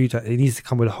this a few times, it needs to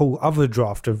come with a whole other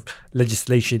draft of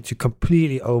legislation to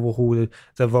completely overhaul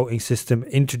the voting system,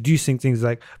 introducing things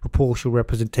like proportional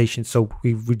representation, so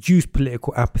we reduce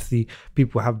political apathy,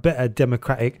 people have better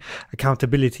democratic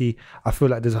accountability. I feel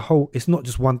like it's not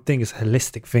just one thing, it's a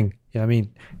holistic thing. You know what I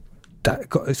mean?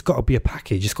 It's got to be a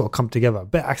package. It's got to come together.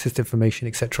 Better access to information,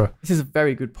 etc. This is a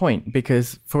very good point,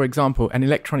 because, for example, an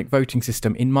electronic voting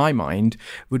system, in my mind,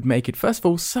 would make it, first of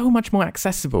all, so much more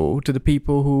accessible to the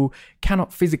people who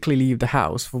cannot physically leave the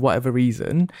house for whatever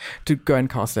reason to go and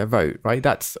cast their vote. Right?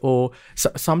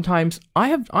 Sometimes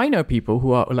I know people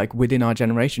who are like within our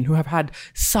generation who have had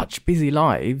such busy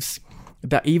lives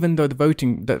that even though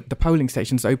the polling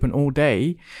stations open all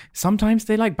day, sometimes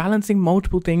they're like balancing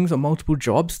multiple things or multiple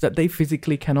jobs that they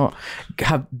physically don't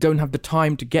have the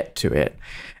time to get to it.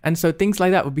 And so things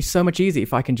like that would be so much easier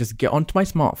if I can just get onto my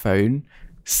smartphone,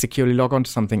 securely log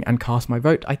onto something and cast my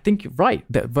vote. I think you're right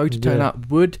that voter turnout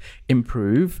would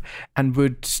improve and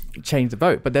would change the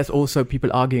vote. But there's also people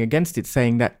arguing against it,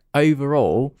 saying that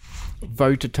overall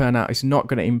voter turnout is not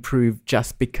going to improve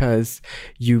just because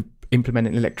you implement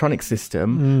an electronic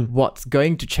system. What's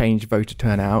going to change voter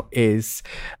turnout is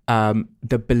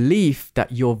the belief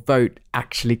that your vote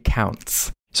actually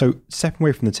counts. So stepping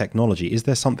away from the technology, is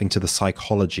there something to the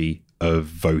psychology of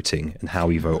voting and how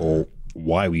we vote, or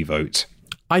why we vote?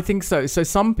 I think so. So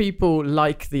some people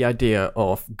like the idea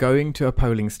of going to a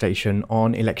polling station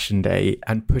on election day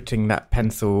and putting that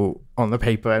pencil on the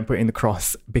paper and putting the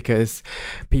cross, because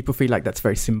people feel like that's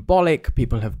very symbolic.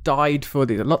 People have died for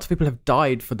the lots of people have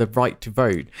died for the right to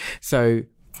vote. So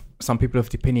some people have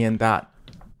the opinion that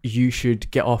you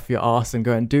should get off your arse and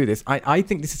go and do this. I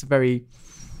think this is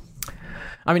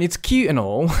it's cute and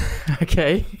all,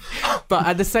 okay? But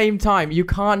at the same time, you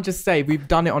can't just say we've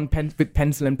done it with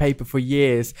pencil and paper for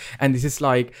years, and this is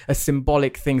like a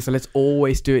symbolic thing, so let's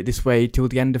always do it this way till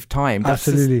the end of time.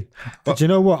 Absolutely. But do you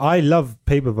know what? I love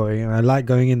paper voting, and I like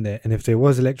going in there. And if there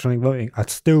was electronic voting, I'd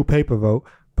still paper vote,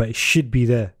 but it should be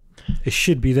there. It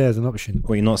should be there as an option.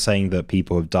 Well, you're not saying that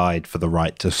people have died for the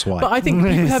right to swipe. But I think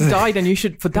people have died,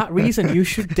 and for that reason, you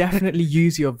should definitely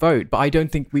use your vote. But I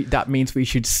don't think that means we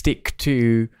should stick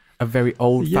to a very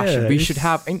old-fashioned. We should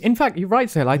have. In fact, you're right,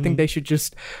 Sahel. I think they should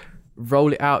just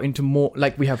roll it out into more,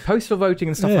 like we have postal voting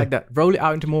and stuff like that. Roll it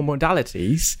out into more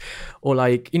modalities, or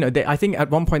I think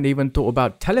at one point they even thought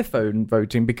about telephone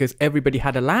voting because everybody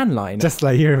had a landline. Just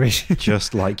like Eurovision.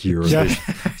 Just like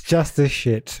Eurovision. Just the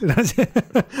shit. That's it.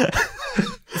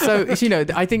 So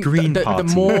I think Green the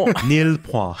Party. more Nil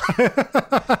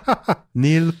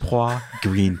Pois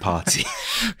Green Party.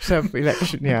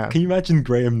 Self-election, yeah. Can you imagine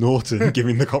Graham Norton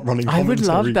giving the running commentary? I would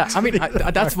love that. I mean,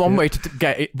 that's one way to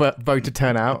get voter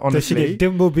turnout, honestly. They should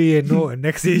get Dimbleby and Norton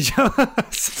next to each other.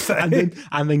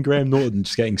 and then Graham Norton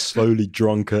just getting slowly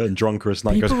drunker and drunker as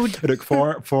night goes. Look,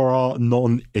 for our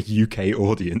non-UK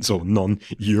audience or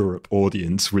non-Europe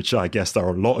audience, which I guess there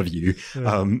are a lot of you,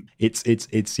 it's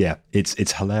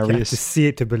hilarious. You have to see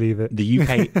it to believe it.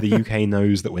 The UK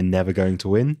knows that we're never going to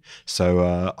win,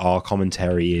 so our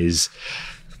commentary is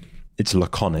It's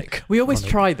laconic. We always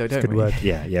try, though, don't Good we? word.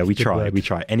 Yeah, we try. word. We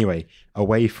try. Anyway,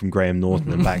 away from Graham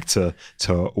Norton and back to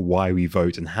why we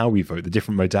vote and how we vote, the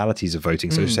different modalities of voting.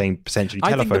 So saying potentially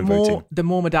I think telephone voting. the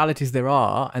more modalities there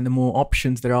are and the more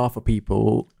options there are for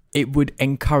people, it would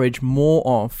encourage more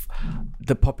of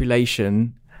the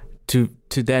population to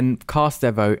then cast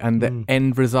their vote, and the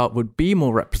end result would be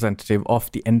more representative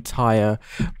of the entire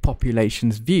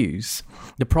population's views.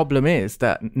 The problem is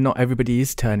that not everybody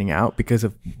is turning out because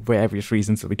of various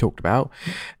reasons that we talked about.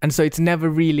 And so it's never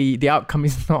really, the outcome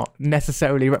is not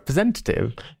necessarily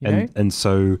representative. You know? And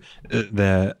so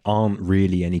there aren't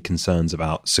really any concerns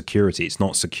about security. It's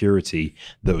not security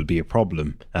that would be a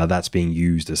problem. That's being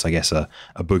used as, I guess, a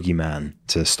boogeyman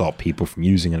to stop people from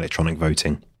using electronic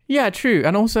voting. Yeah, true.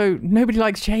 And also, nobody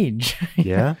likes change.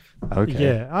 Yeah? Okay.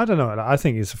 Yeah, I don't know. I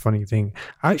think it's a funny thing.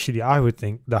 Actually, I would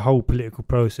think the whole political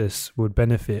process would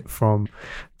benefit from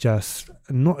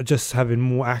not just having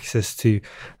more access to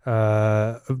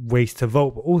ways to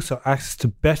vote, but also access to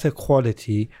better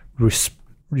quality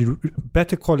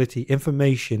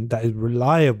information that is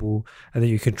reliable and that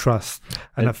you can trust.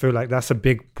 And I feel like that's a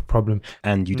big problem.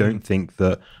 And you don't think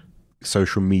that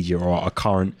social media or our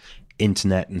current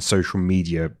internet and social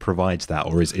media provides that,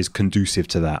 or is conducive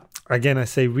to that? Again, I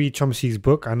say read Chomsky's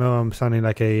book. I know I'm sounding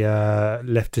like a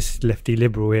lefty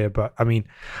liberal here, but I mean,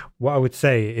 what I would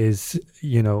say is,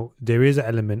 there is an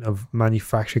element of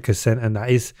manufactured consent, and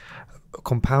that is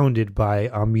compounded by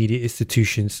our media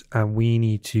institutions, and we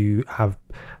need to have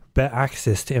better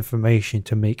access to information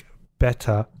to make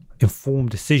better informed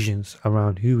decisions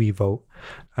around who we vote.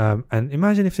 And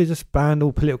imagine if they just banned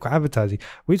all political advertising.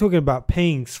 We're talking about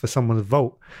paying for someone's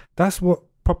vote. That's what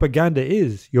propaganda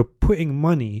is. You're putting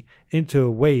money into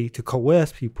a way to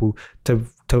coerce people to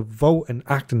vote and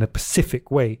act in a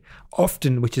specific way,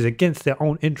 often which is against their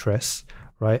own interests,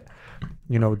 right?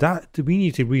 That we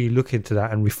need to really look into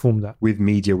that and reform that. With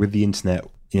media, with the internet,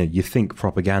 you think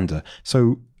propaganda.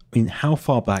 So, I mean, how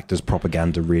far back does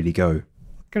propaganda really go?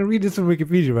 Going to read this on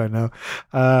Wikipedia right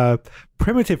now.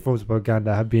 Primitive forms of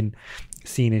propaganda have been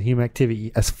seen in human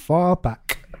activity as far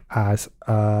back as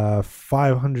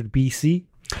 500 BC,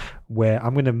 where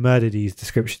I'm going to murder these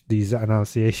descriptions, these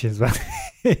annunciations.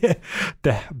 The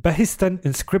Behistun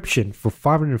inscription for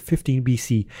 515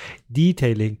 BC,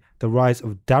 detailing the rise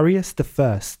of Darius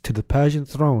I to the Persian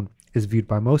throne, is viewed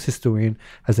by most historians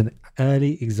as an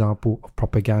early example of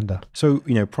propaganda. So,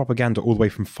 propaganda all the way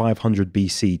from 500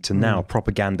 BC to now,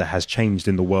 propaganda has changed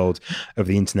in the world of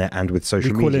the internet and with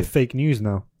social media. We call it fake news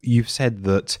now. You've said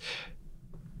that,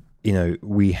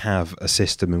 we have a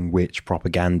system in which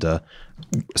propaganda,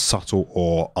 subtle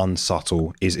or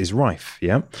unsubtle, is rife,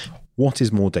 yeah? What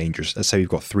is more dangerous? Let's say we've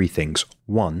got three things.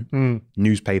 One,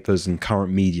 newspapers and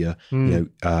current media,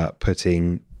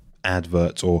 putting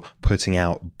adverts or putting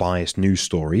out biased news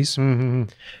stories.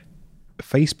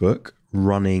 Facebook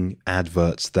running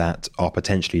adverts that are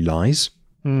potentially lies,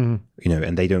 and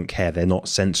they don't care. They're not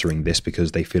censoring this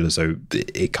because they feel as though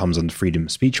it comes under freedom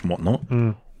of speech and whatnot.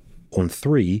 On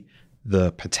three,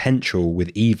 the potential with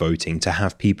e-voting to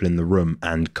have people in the room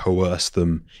and coerce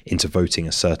them into voting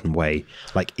a certain way.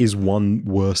 Like, is one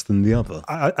worse than the other?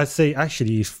 I'd say,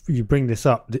 actually, if you bring this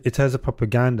up, in terms of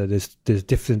propaganda, there's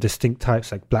different distinct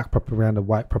types, like black propaganda,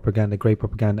 white propaganda, grey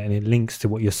propaganda, and it links to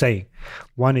what you're saying.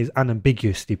 One is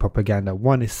unambiguously propaganda.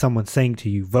 One is someone saying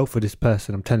to you, vote for this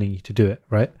person, I'm telling you to do it,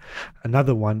 right?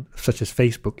 Another one, such as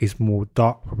Facebook, is more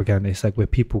dark propaganda. It's like where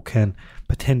people can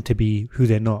pretend to be who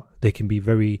they're not. They can be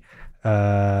very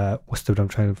what's the word I'm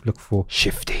trying to look for?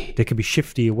 Shifty. They can be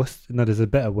shifty. There's a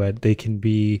better word. They can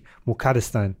be more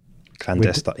clandestine.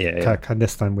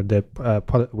 Clandestine with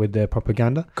their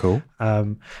propaganda. Cool.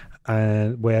 And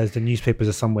whereas the newspapers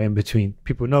are somewhere in between.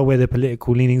 People know where their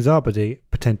political leanings are, but they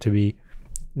pretend to be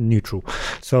neutral.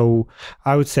 So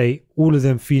I would say all of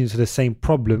them feed into the same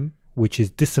problem, which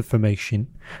is disinformation.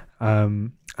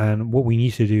 And what we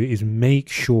need to do is make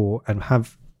sure and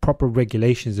have proper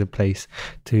regulations in place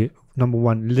to, number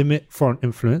one, limit foreign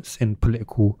influence in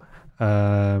political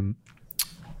in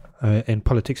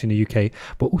politics in the UK,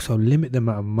 but also limit the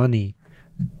amount of money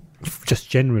just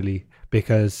generally,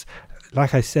 because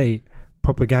like I say,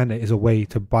 propaganda is a way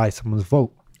to buy someone's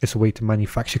vote. It's a way to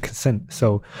manufacture consent.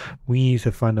 So we need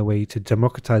to find a way to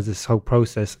democratize this whole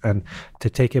process and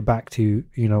to take it back to,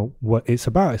 what it's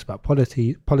about. It's about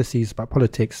policies, it's about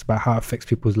politics, it's about how it affects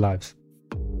people's lives.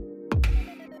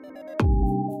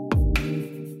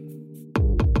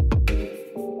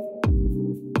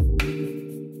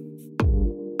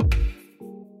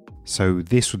 So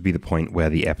this would be the point where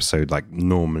the episode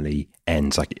normally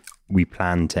ends. we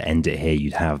planned to end it here.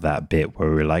 You'd have that bit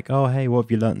where we're like, oh, hey, what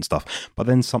have you learnt and stuff? But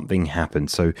then something happened.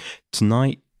 So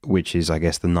tonight, which is, I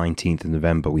guess, the 19th of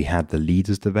November, we had the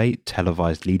leaders debate,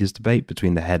 televised leaders debate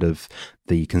between the head of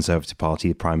the Conservative Party,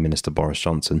 the Prime Minister Boris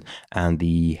Johnson, and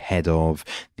the head of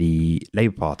the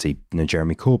Labour Party,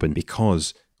 Jeremy Corbyn,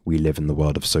 because we live in the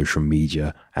world of social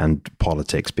media and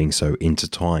politics being so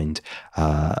intertwined.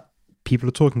 People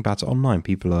are talking about it online.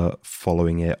 People are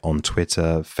following it on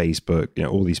Twitter, Facebook,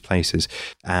 all these places.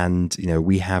 And,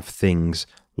 we have things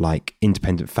like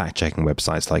independent fact-checking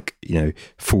websites like,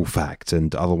 Full Fact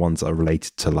and other ones that are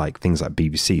related to like things like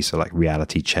BBC. So like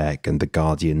Reality Check and The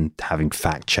Guardian having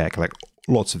fact check, like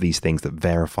lots of these things that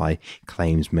verify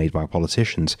claims made by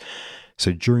politicians.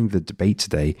 So during the debate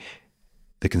today,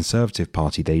 the Conservative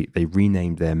Party, they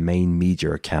renamed their main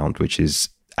media account, which is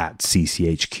at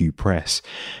CCHQ Press.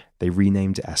 They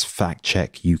renamed it as Fact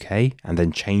Check UK and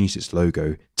then changed its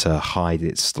logo to hide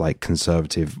its like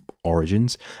conservative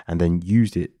origins, and then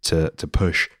used it to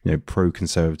push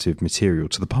pro-conservative material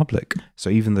to the public. So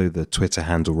even though the Twitter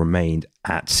handle remained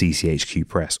at CCHQ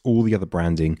Press, all the other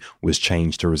branding was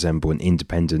changed to resemble an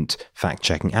independent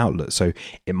fact-checking outlet. So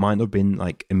it might not have been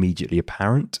like immediately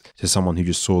apparent to someone who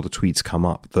just saw the tweets come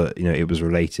up that it was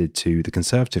related to the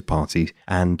Conservative Party.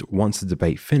 And once the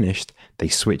debate finished, they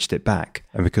switched it back.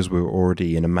 And because we were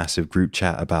already in a massive group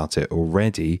chat about it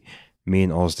already, me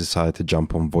and Oz decided to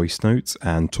jump on voice notes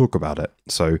and talk about it.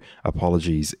 So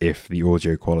apologies if the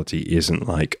audio quality isn't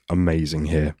like amazing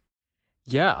here.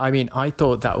 Yeah, I mean, I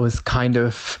thought that was kind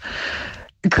of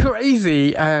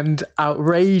crazy and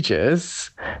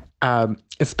outrageous,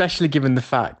 especially given the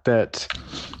fact that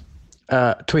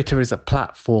Twitter is a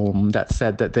platform that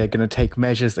said that they're going to take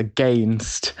measures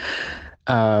against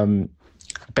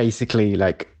basically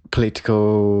like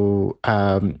political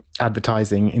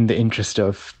advertising in the interest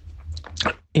of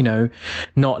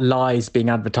not lies being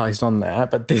advertised on there,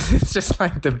 but this is just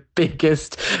like the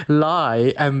biggest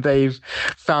lie, and they've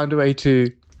found a way to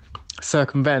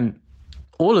circumvent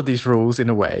all of these rules in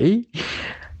a way.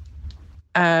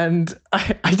 And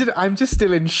I'm just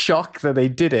still in shock that they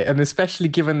did it, and especially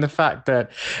given the fact that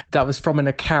that was from an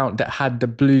account that had the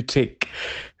blue tick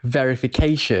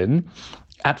verification.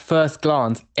 At first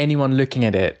glance, anyone looking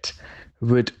at it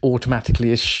would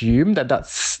automatically assume that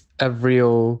that's a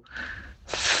real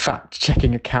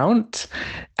fact-checking account,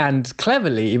 and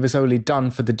cleverly it was only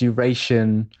done for the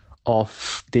duration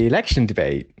of the election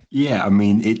debate. Yeah, I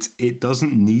mean, it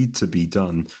doesn't need to be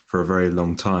done for a very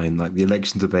long time. Like the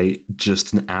election debate,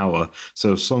 just an hour.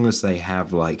 So as long as they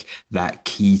have like that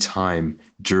key time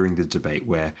during the debate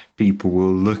where people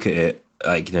will look at it,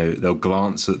 like, they'll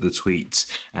glance at the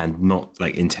tweets and not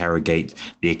like interrogate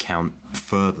the account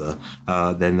further,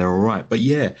 then they're all right. But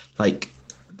yeah, like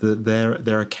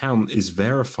their account is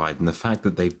verified, and the fact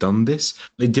that they've done this,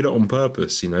 they did it on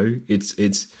purpose.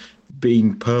 It's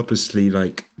being purposely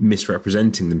like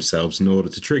misrepresenting themselves in order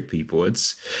to trick people.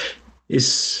 It's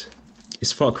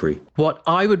fuckery. What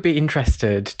I would be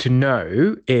interested to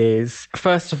know is,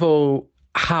 first of all,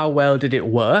 how well did it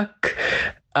work?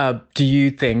 Do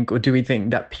you think, or do we think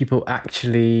that people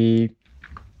actually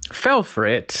fell for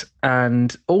it?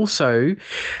 And also,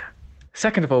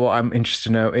 second of all, what I'm interested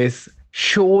to know is,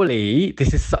 surely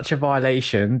this is such a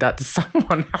violation that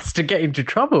someone has to get into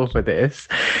trouble for this.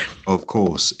 Of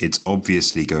course, it's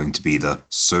obviously going to be the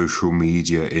social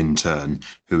media intern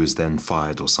who is then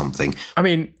fired or something. I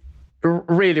mean,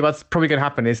 really, what's probably going to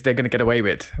happen is they're going to get away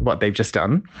with what they've just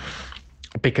done,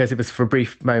 because it was for a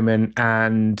brief moment,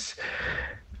 and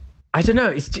I don't know,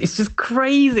 it's just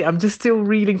crazy. I'm just still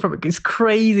reading from it. It's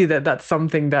crazy that that's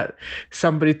something that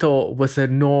somebody thought was a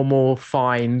normal,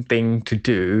 fine thing to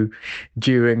do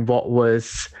during what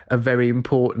was a very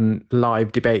important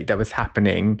live debate that was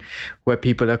happening, where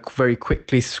people are very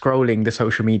quickly scrolling the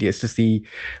social medias to see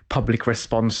public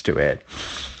response to it.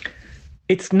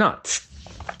 It's nuts.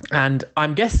 And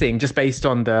I'm guessing, just based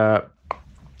on the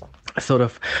sort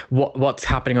of what's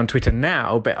happening on Twitter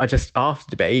now, but just after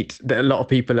debate, that a lot of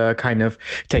people are kind of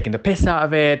taking the piss out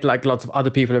of it. Like lots of other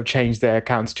people have changed their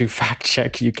accounts to Fact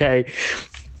Check UK.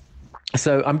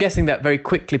 So I'm guessing that very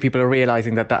quickly people are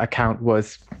realizing that that account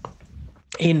was,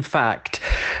 in fact,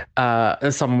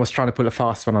 someone was trying to pull a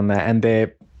fast one on there. And they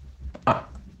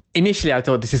initially I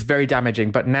thought this is very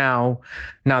damaging, but now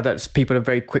that people are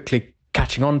very quickly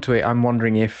catching on to it, I'm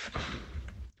wondering if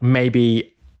maybe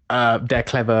their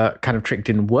clever kind of trick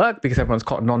didn't work because everyone's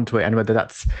cotton onto it, and whether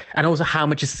that's, and also how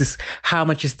much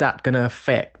is that going to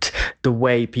affect the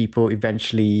way people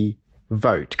eventually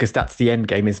vote? Because that's the end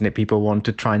game, isn't it? People want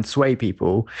to try and sway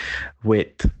people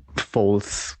with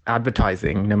false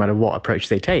advertising, no matter what approach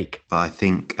they take. But I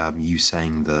think you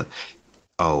saying that,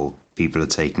 people are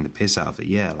taking the piss out of it.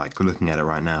 Yeah, like looking at it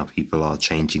right now, people are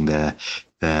changing their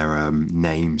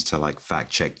names to like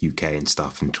Fact Check UK and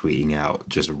stuff and tweeting out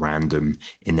just random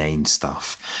inane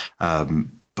stuff.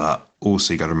 But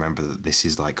also you got to remember that this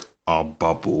is like our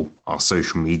bubble, our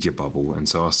social media bubble. And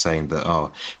so I was saying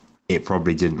that, it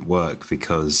probably didn't work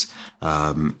because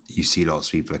you see lots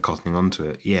of people are cottoning onto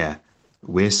it. Yeah,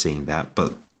 we're seeing that,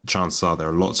 but chances are there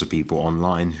are lots of people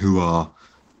online who are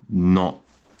not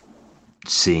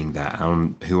seeing that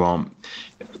and who aren't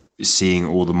seeing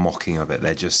all the mocking of it.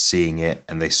 They're just seeing it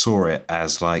and they saw it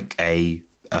as like a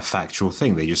factual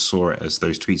thing. They just saw it as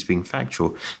those tweets being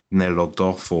factual and they logged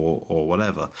off or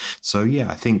whatever. So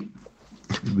yeah, I think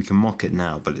we can mock it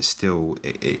now, but it's still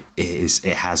it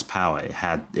has power. It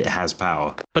has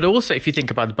power. But also, if you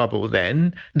think about the bubble,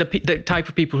 then the type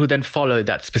of people who then follow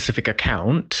that specific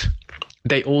account,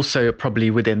 they also are probably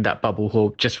within that bubble who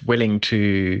are just willing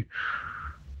to.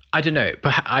 I don't know,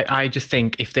 but I just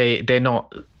think if they're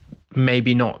not.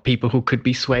 Maybe not people who could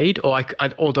be swayed, or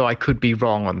although I could be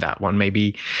wrong on that one.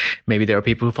 Maybe there are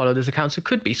people who follow those accounts who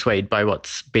could be swayed by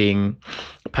what's being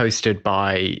posted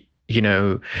by,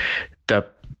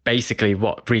 basically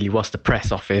what really was the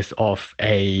press office of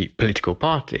a political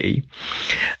party.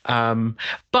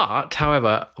 But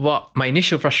however, what my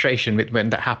initial frustration with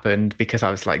when that happened, because I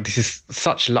was like,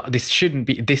 this shouldn't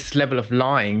be, this level of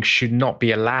lying should not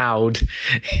be allowed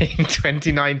in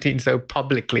 2019 so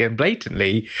publicly and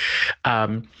blatantly.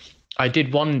 I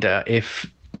did wonder if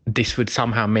this would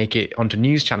somehow make it onto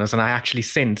news channels. And I actually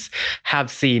since have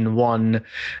seen one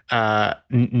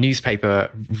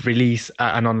newspaper release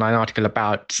an online article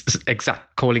about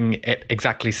calling it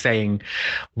exactly saying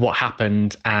what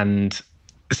happened. And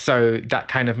so that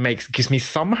kind of gives me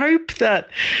some hope that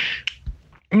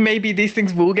maybe these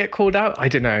things will get called out. I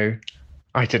don't know.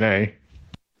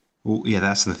 Well, yeah,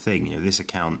 that's the thing. This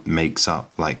account makes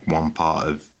up like one part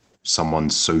of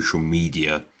someone's social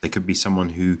media. There could be someone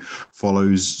who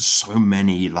follows so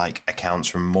many like accounts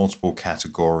from multiple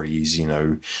categories,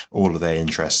 all of their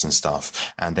interests and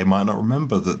stuff, and they might not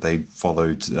remember that they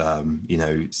followed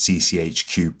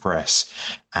CCHQ Press,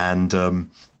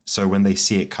 and so when they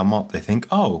see it come up they think,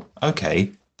 oh,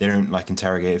 okay, they don't like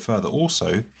interrogate it further.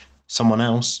 Also, someone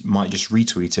else might just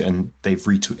retweet it and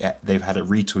they've had it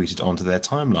retweeted onto their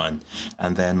timeline,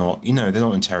 and they're not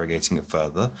interrogating it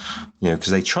further,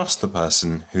 because they trust the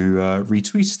person who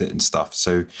retweeted it and stuff.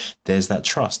 So there's that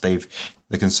trust.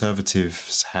 The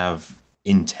Conservatives have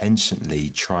intentionally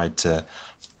tried to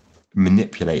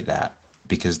manipulate that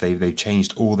because they've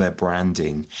changed all their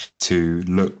branding to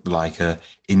look like a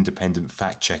independent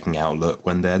fact-checking outlet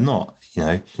when they're not.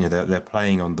 They're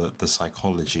playing on the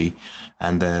psychology,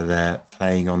 and they're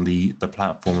playing on the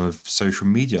platform of social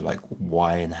media, like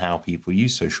why and how people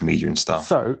use social media and stuff.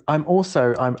 So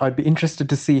I'd be interested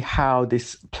to see how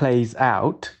this plays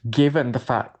out, given the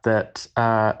fact that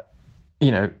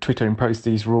Twitter imposed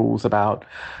these rules about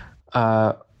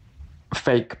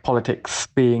fake politics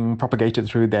being propagated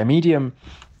through their medium,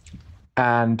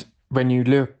 and when you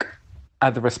look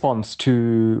at the response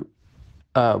to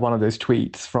one of those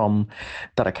tweets from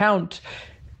that account,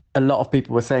 a lot of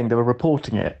people were saying they were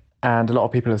reporting it, and a lot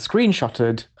of people have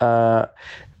screenshotted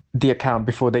the account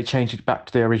before they changed it back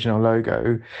to the original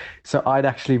logo. So I'd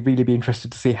actually really be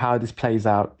interested to see how this plays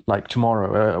out, like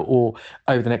tomorrow or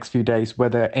over the next few days,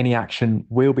 whether any action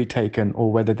will be taken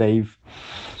or whether they've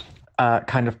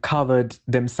kind of covered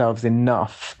themselves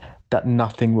enough that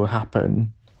nothing will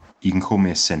happen. You can call me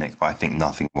a cynic, but I think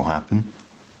nothing will happen.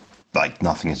 Like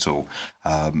nothing at all.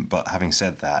 But having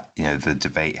said that, the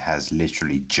debate has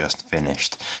literally just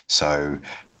finished. So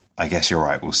I guess you're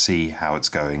right. We'll see how it's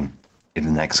going in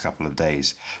the next couple of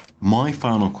days. My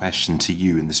final question to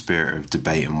you, in the spirit of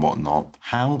debate and whatnot,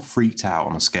 how freaked out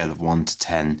on a scale of 1 to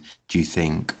 10 do you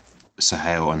think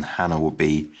Suhail and Hannah will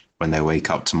be when they wake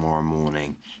up tomorrow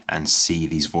morning and see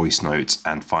these voice notes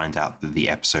and find out that the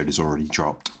episode is already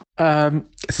dropped?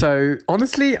 So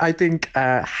honestly, I think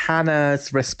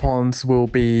Hannah's response will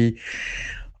be,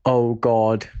 oh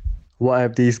God, what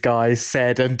have these guys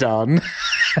said and done?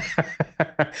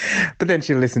 But then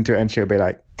she'll listen to it and she'll be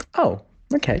like, oh,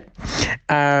 okay.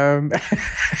 And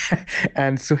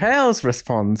Suhail's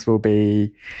response will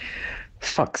be,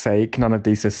 fuck's sake, none of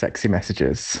these are sexy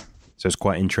messages. So it's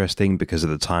quite interesting because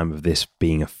at the time of this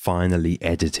being finally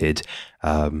edited,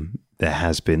 there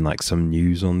has been like some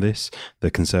news on this.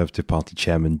 The Conservative Party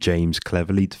chairman James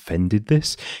Cleverly defended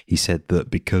this. He said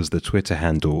that because the Twitter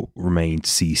handle remained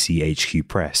CCHQ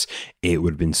Press, it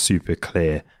would have been super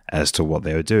clear as to what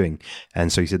they were doing.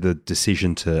 And so he said the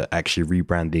decision to actually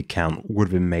rebrand the account would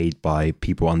have been made by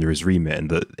people under his remit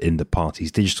and in the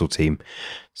party's digital team.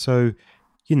 So,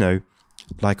 you know,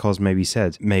 like Oz maybe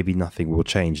said, maybe nothing will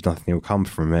change, nothing will come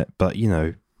from it. But, you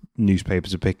know,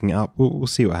 newspapers are picking it up. We'll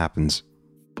see what happens.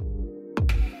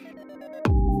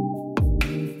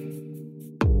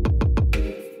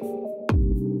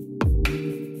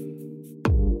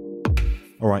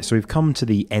 All right, so we've come to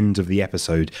the end of the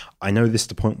episode. I know this is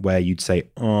the point where you'd say,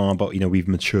 oh, but, you know, we've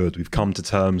matured. We've come to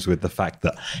terms with the fact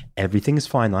that everything is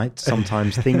finite.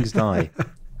 Sometimes things die.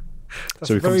 That's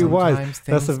so very wise.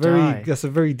 That's a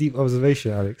very deep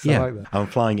observation, Alex. Yeah, I like that. I'm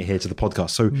applying it here to the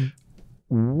podcast. So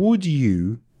would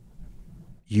you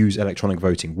use electronic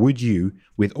voting? Would you,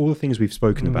 with all the things we've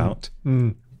spoken about,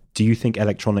 do you think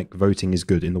electronic voting is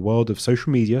good in the world of social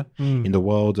media, in the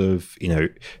world of, you know,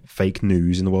 fake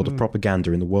news, in the world of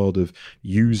propaganda, in the world of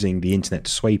using the internet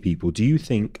to sway people? Do you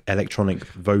think electronic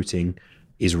voting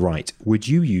is right? Would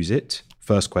you use it?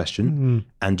 First question.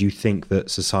 And do you think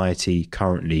that society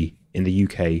currently in the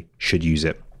UK should use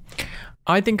it?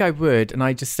 I think I would. And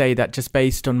I just say that just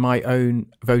based on my own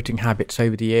voting habits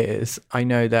over the years, I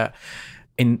know that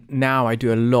now I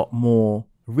do a lot more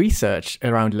research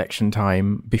around election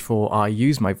time before I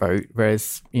use my vote,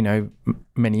 whereas, you know,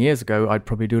 many years ago I'd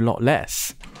probably do a lot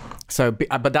less. So,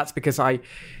 but that's because I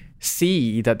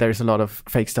see that there's a lot of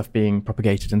fake stuff being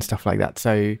propagated and stuff like that.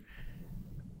 So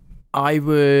I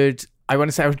want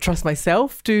to say I would trust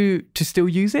myself to still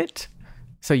use it.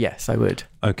 So yes, I would.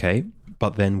 Okay,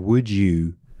 but then would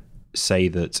you say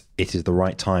that it is the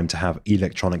right time to have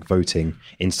electronic voting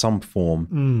in some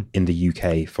form in the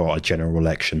UK for a general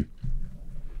election?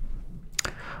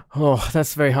 Oh,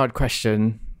 that's a very hard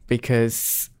question,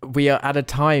 because we are at a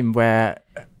time where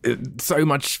so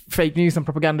much fake news and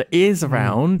propaganda is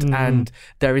around, and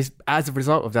there is, as a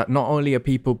result of that, not only are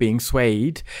people being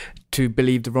swayed to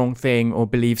believe the wrong thing or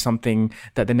believe something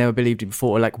that they never believed in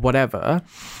before, or like whatever,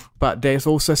 but there's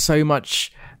also so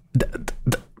much...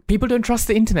 People don't trust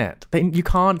the internet. You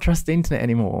can't trust the internet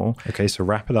anymore. Okay, so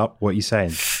wrap it up. What are you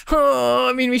saying? Oh,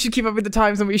 I mean, we should keep up with the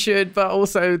times, and we should, but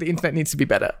also the internet needs to be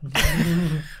better.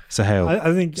 So, Hale,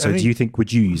 do you think,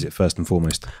 would you use it first and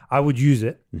foremost? I would use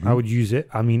it. I would use it.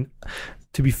 I mean,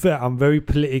 to be fair, I'm very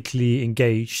politically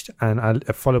engaged and I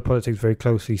follow politics very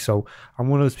closely. So I'm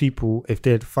one of those people, if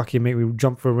they'd fucking make me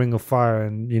jump for a ring of fire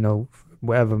and, you know,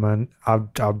 whatever, man,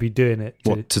 I'll be doing it.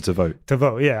 To vote? To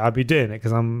vote, yeah, I'll be doing it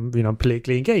because I'm, you know,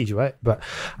 politically engaged, right? But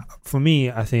for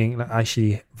me, I think that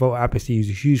actually voter apathy is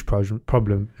a huge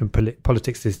problem in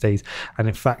politics these days. And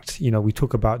in fact, you know, we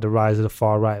talk about the rise of the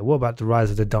far right. What about the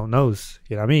rise of the don't knows?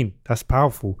 You know what I mean? That's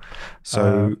powerful.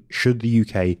 So should the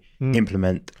UK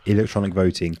implement electronic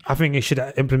voting? I think it should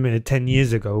have implemented 10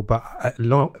 years ago, but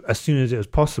as soon as it was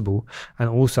possible. And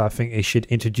also I think it should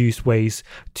introduce ways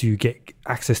to get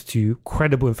access to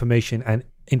credible information and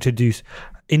introduce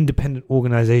independent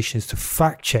organizations to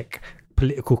fact check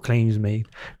political claims made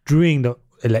during the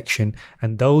election,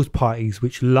 and those parties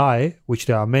which lie, which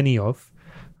there are many of,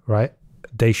 right,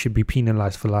 they should be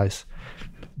penalized for lies.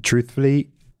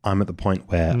 Truthfully, I'm at the point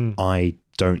where I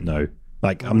don't know.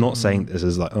 Like, I'm not saying this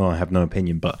is like, oh, I have no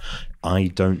opinion, but I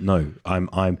don't know.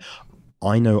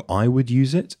 I know I would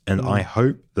use it, and I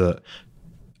hope that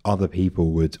other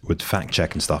people would fact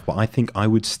check and stuff, but I think I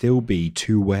would still be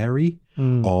too wary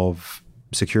of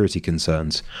security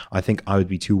concerns. I think I would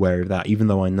be too wary of that, even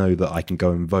though I know that I can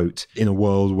go and vote in a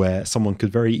world where someone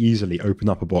could very easily open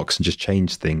up a box and just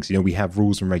change things. You know, we have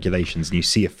rules and regulations and you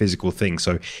see a physical thing.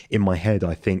 So in my head,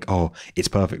 I think, oh, it's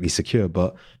perfectly secure,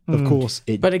 but of course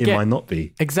it might not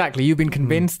be. Exactly. You've been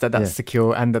convinced that that's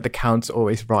secure and that the count's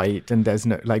always right and there's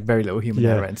no, like, very little human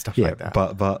error and stuff like that.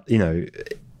 But you know,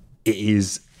 it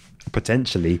is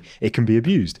potentially, it can be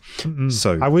abused.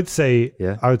 So I would say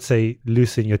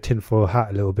loosen your tinfoil hat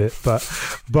a little bit,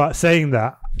 but saying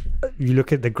that, you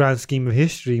look at the grand scheme of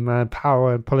history, man,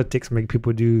 power and politics make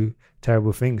people do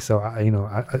terrible things. So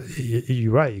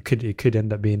you're right, it could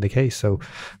end up being the case. So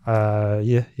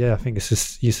I think it's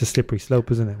a slippery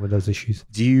slope, isn't it, with those issues?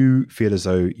 Do you feel as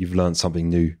though you've learned something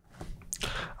new?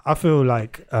 I feel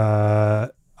like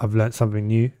I've learned something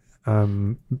new.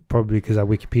 Probably because I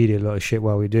Wikipedia a lot of shit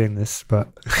while we're doing this, but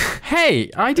hey,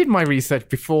 I did my research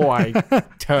before I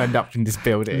turned up in this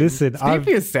building. Listen, I've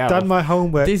done my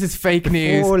homework. This is fake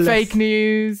news. Fake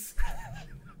news.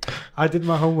 I did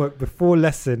my homework before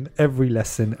every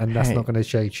lesson, and that's not going to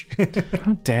change.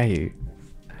 How dare you?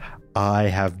 I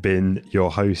have been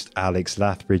your host, Alex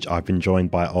Lathbridge. I've been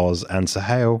joined by Oz and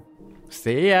Sahel.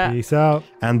 See ya. Peace out.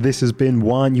 And this has been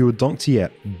Why Aren't You a Doctor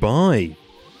Yet? Bye.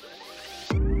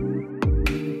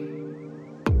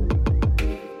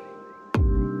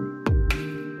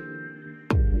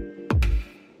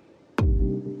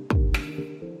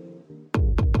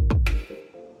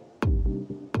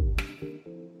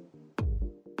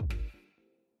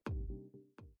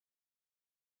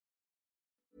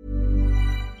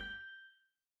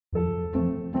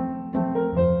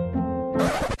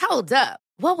 Hold up.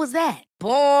 What was that?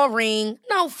 Boring.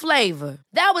 No flavor.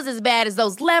 That was as bad as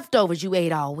those leftovers you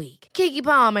ate all week. Keke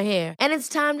Palmer here, and it's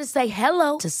time to say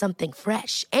hello to something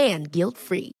fresh and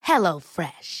guilt-free. Hello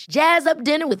Fresh. Jazz up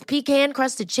dinner with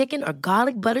pecan-crusted chicken or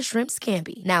garlic butter shrimp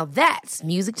scampi. Now that's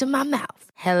music to my mouth.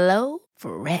 Hello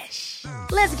Fresh.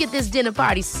 Let's get this dinner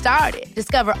party started.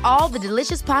 Discover all the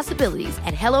delicious possibilities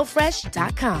at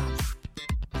hellofresh.com.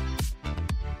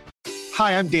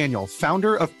 Hi, I'm Daniel,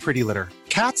 founder of Pretty Litter.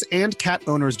 Cats and cat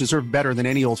owners deserve better than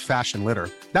any old-fashioned litter.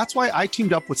 That's why I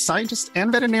teamed up with scientists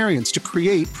and veterinarians to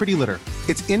create Pretty Litter.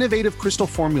 Its innovative crystal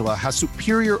formula has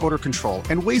superior odor control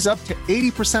and weighs up to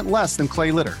 80% less than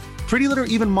clay litter. Pretty Litter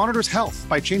even monitors health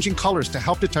by changing colors to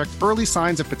help detect early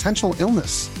signs of potential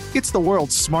illness. It's the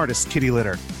world's smartest kitty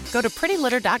litter. Go to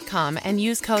prettylitter.com and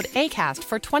use code ACAST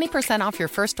for 20% off your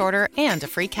first order and a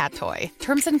free cat toy.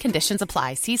 Terms and conditions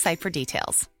apply. See site for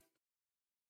details.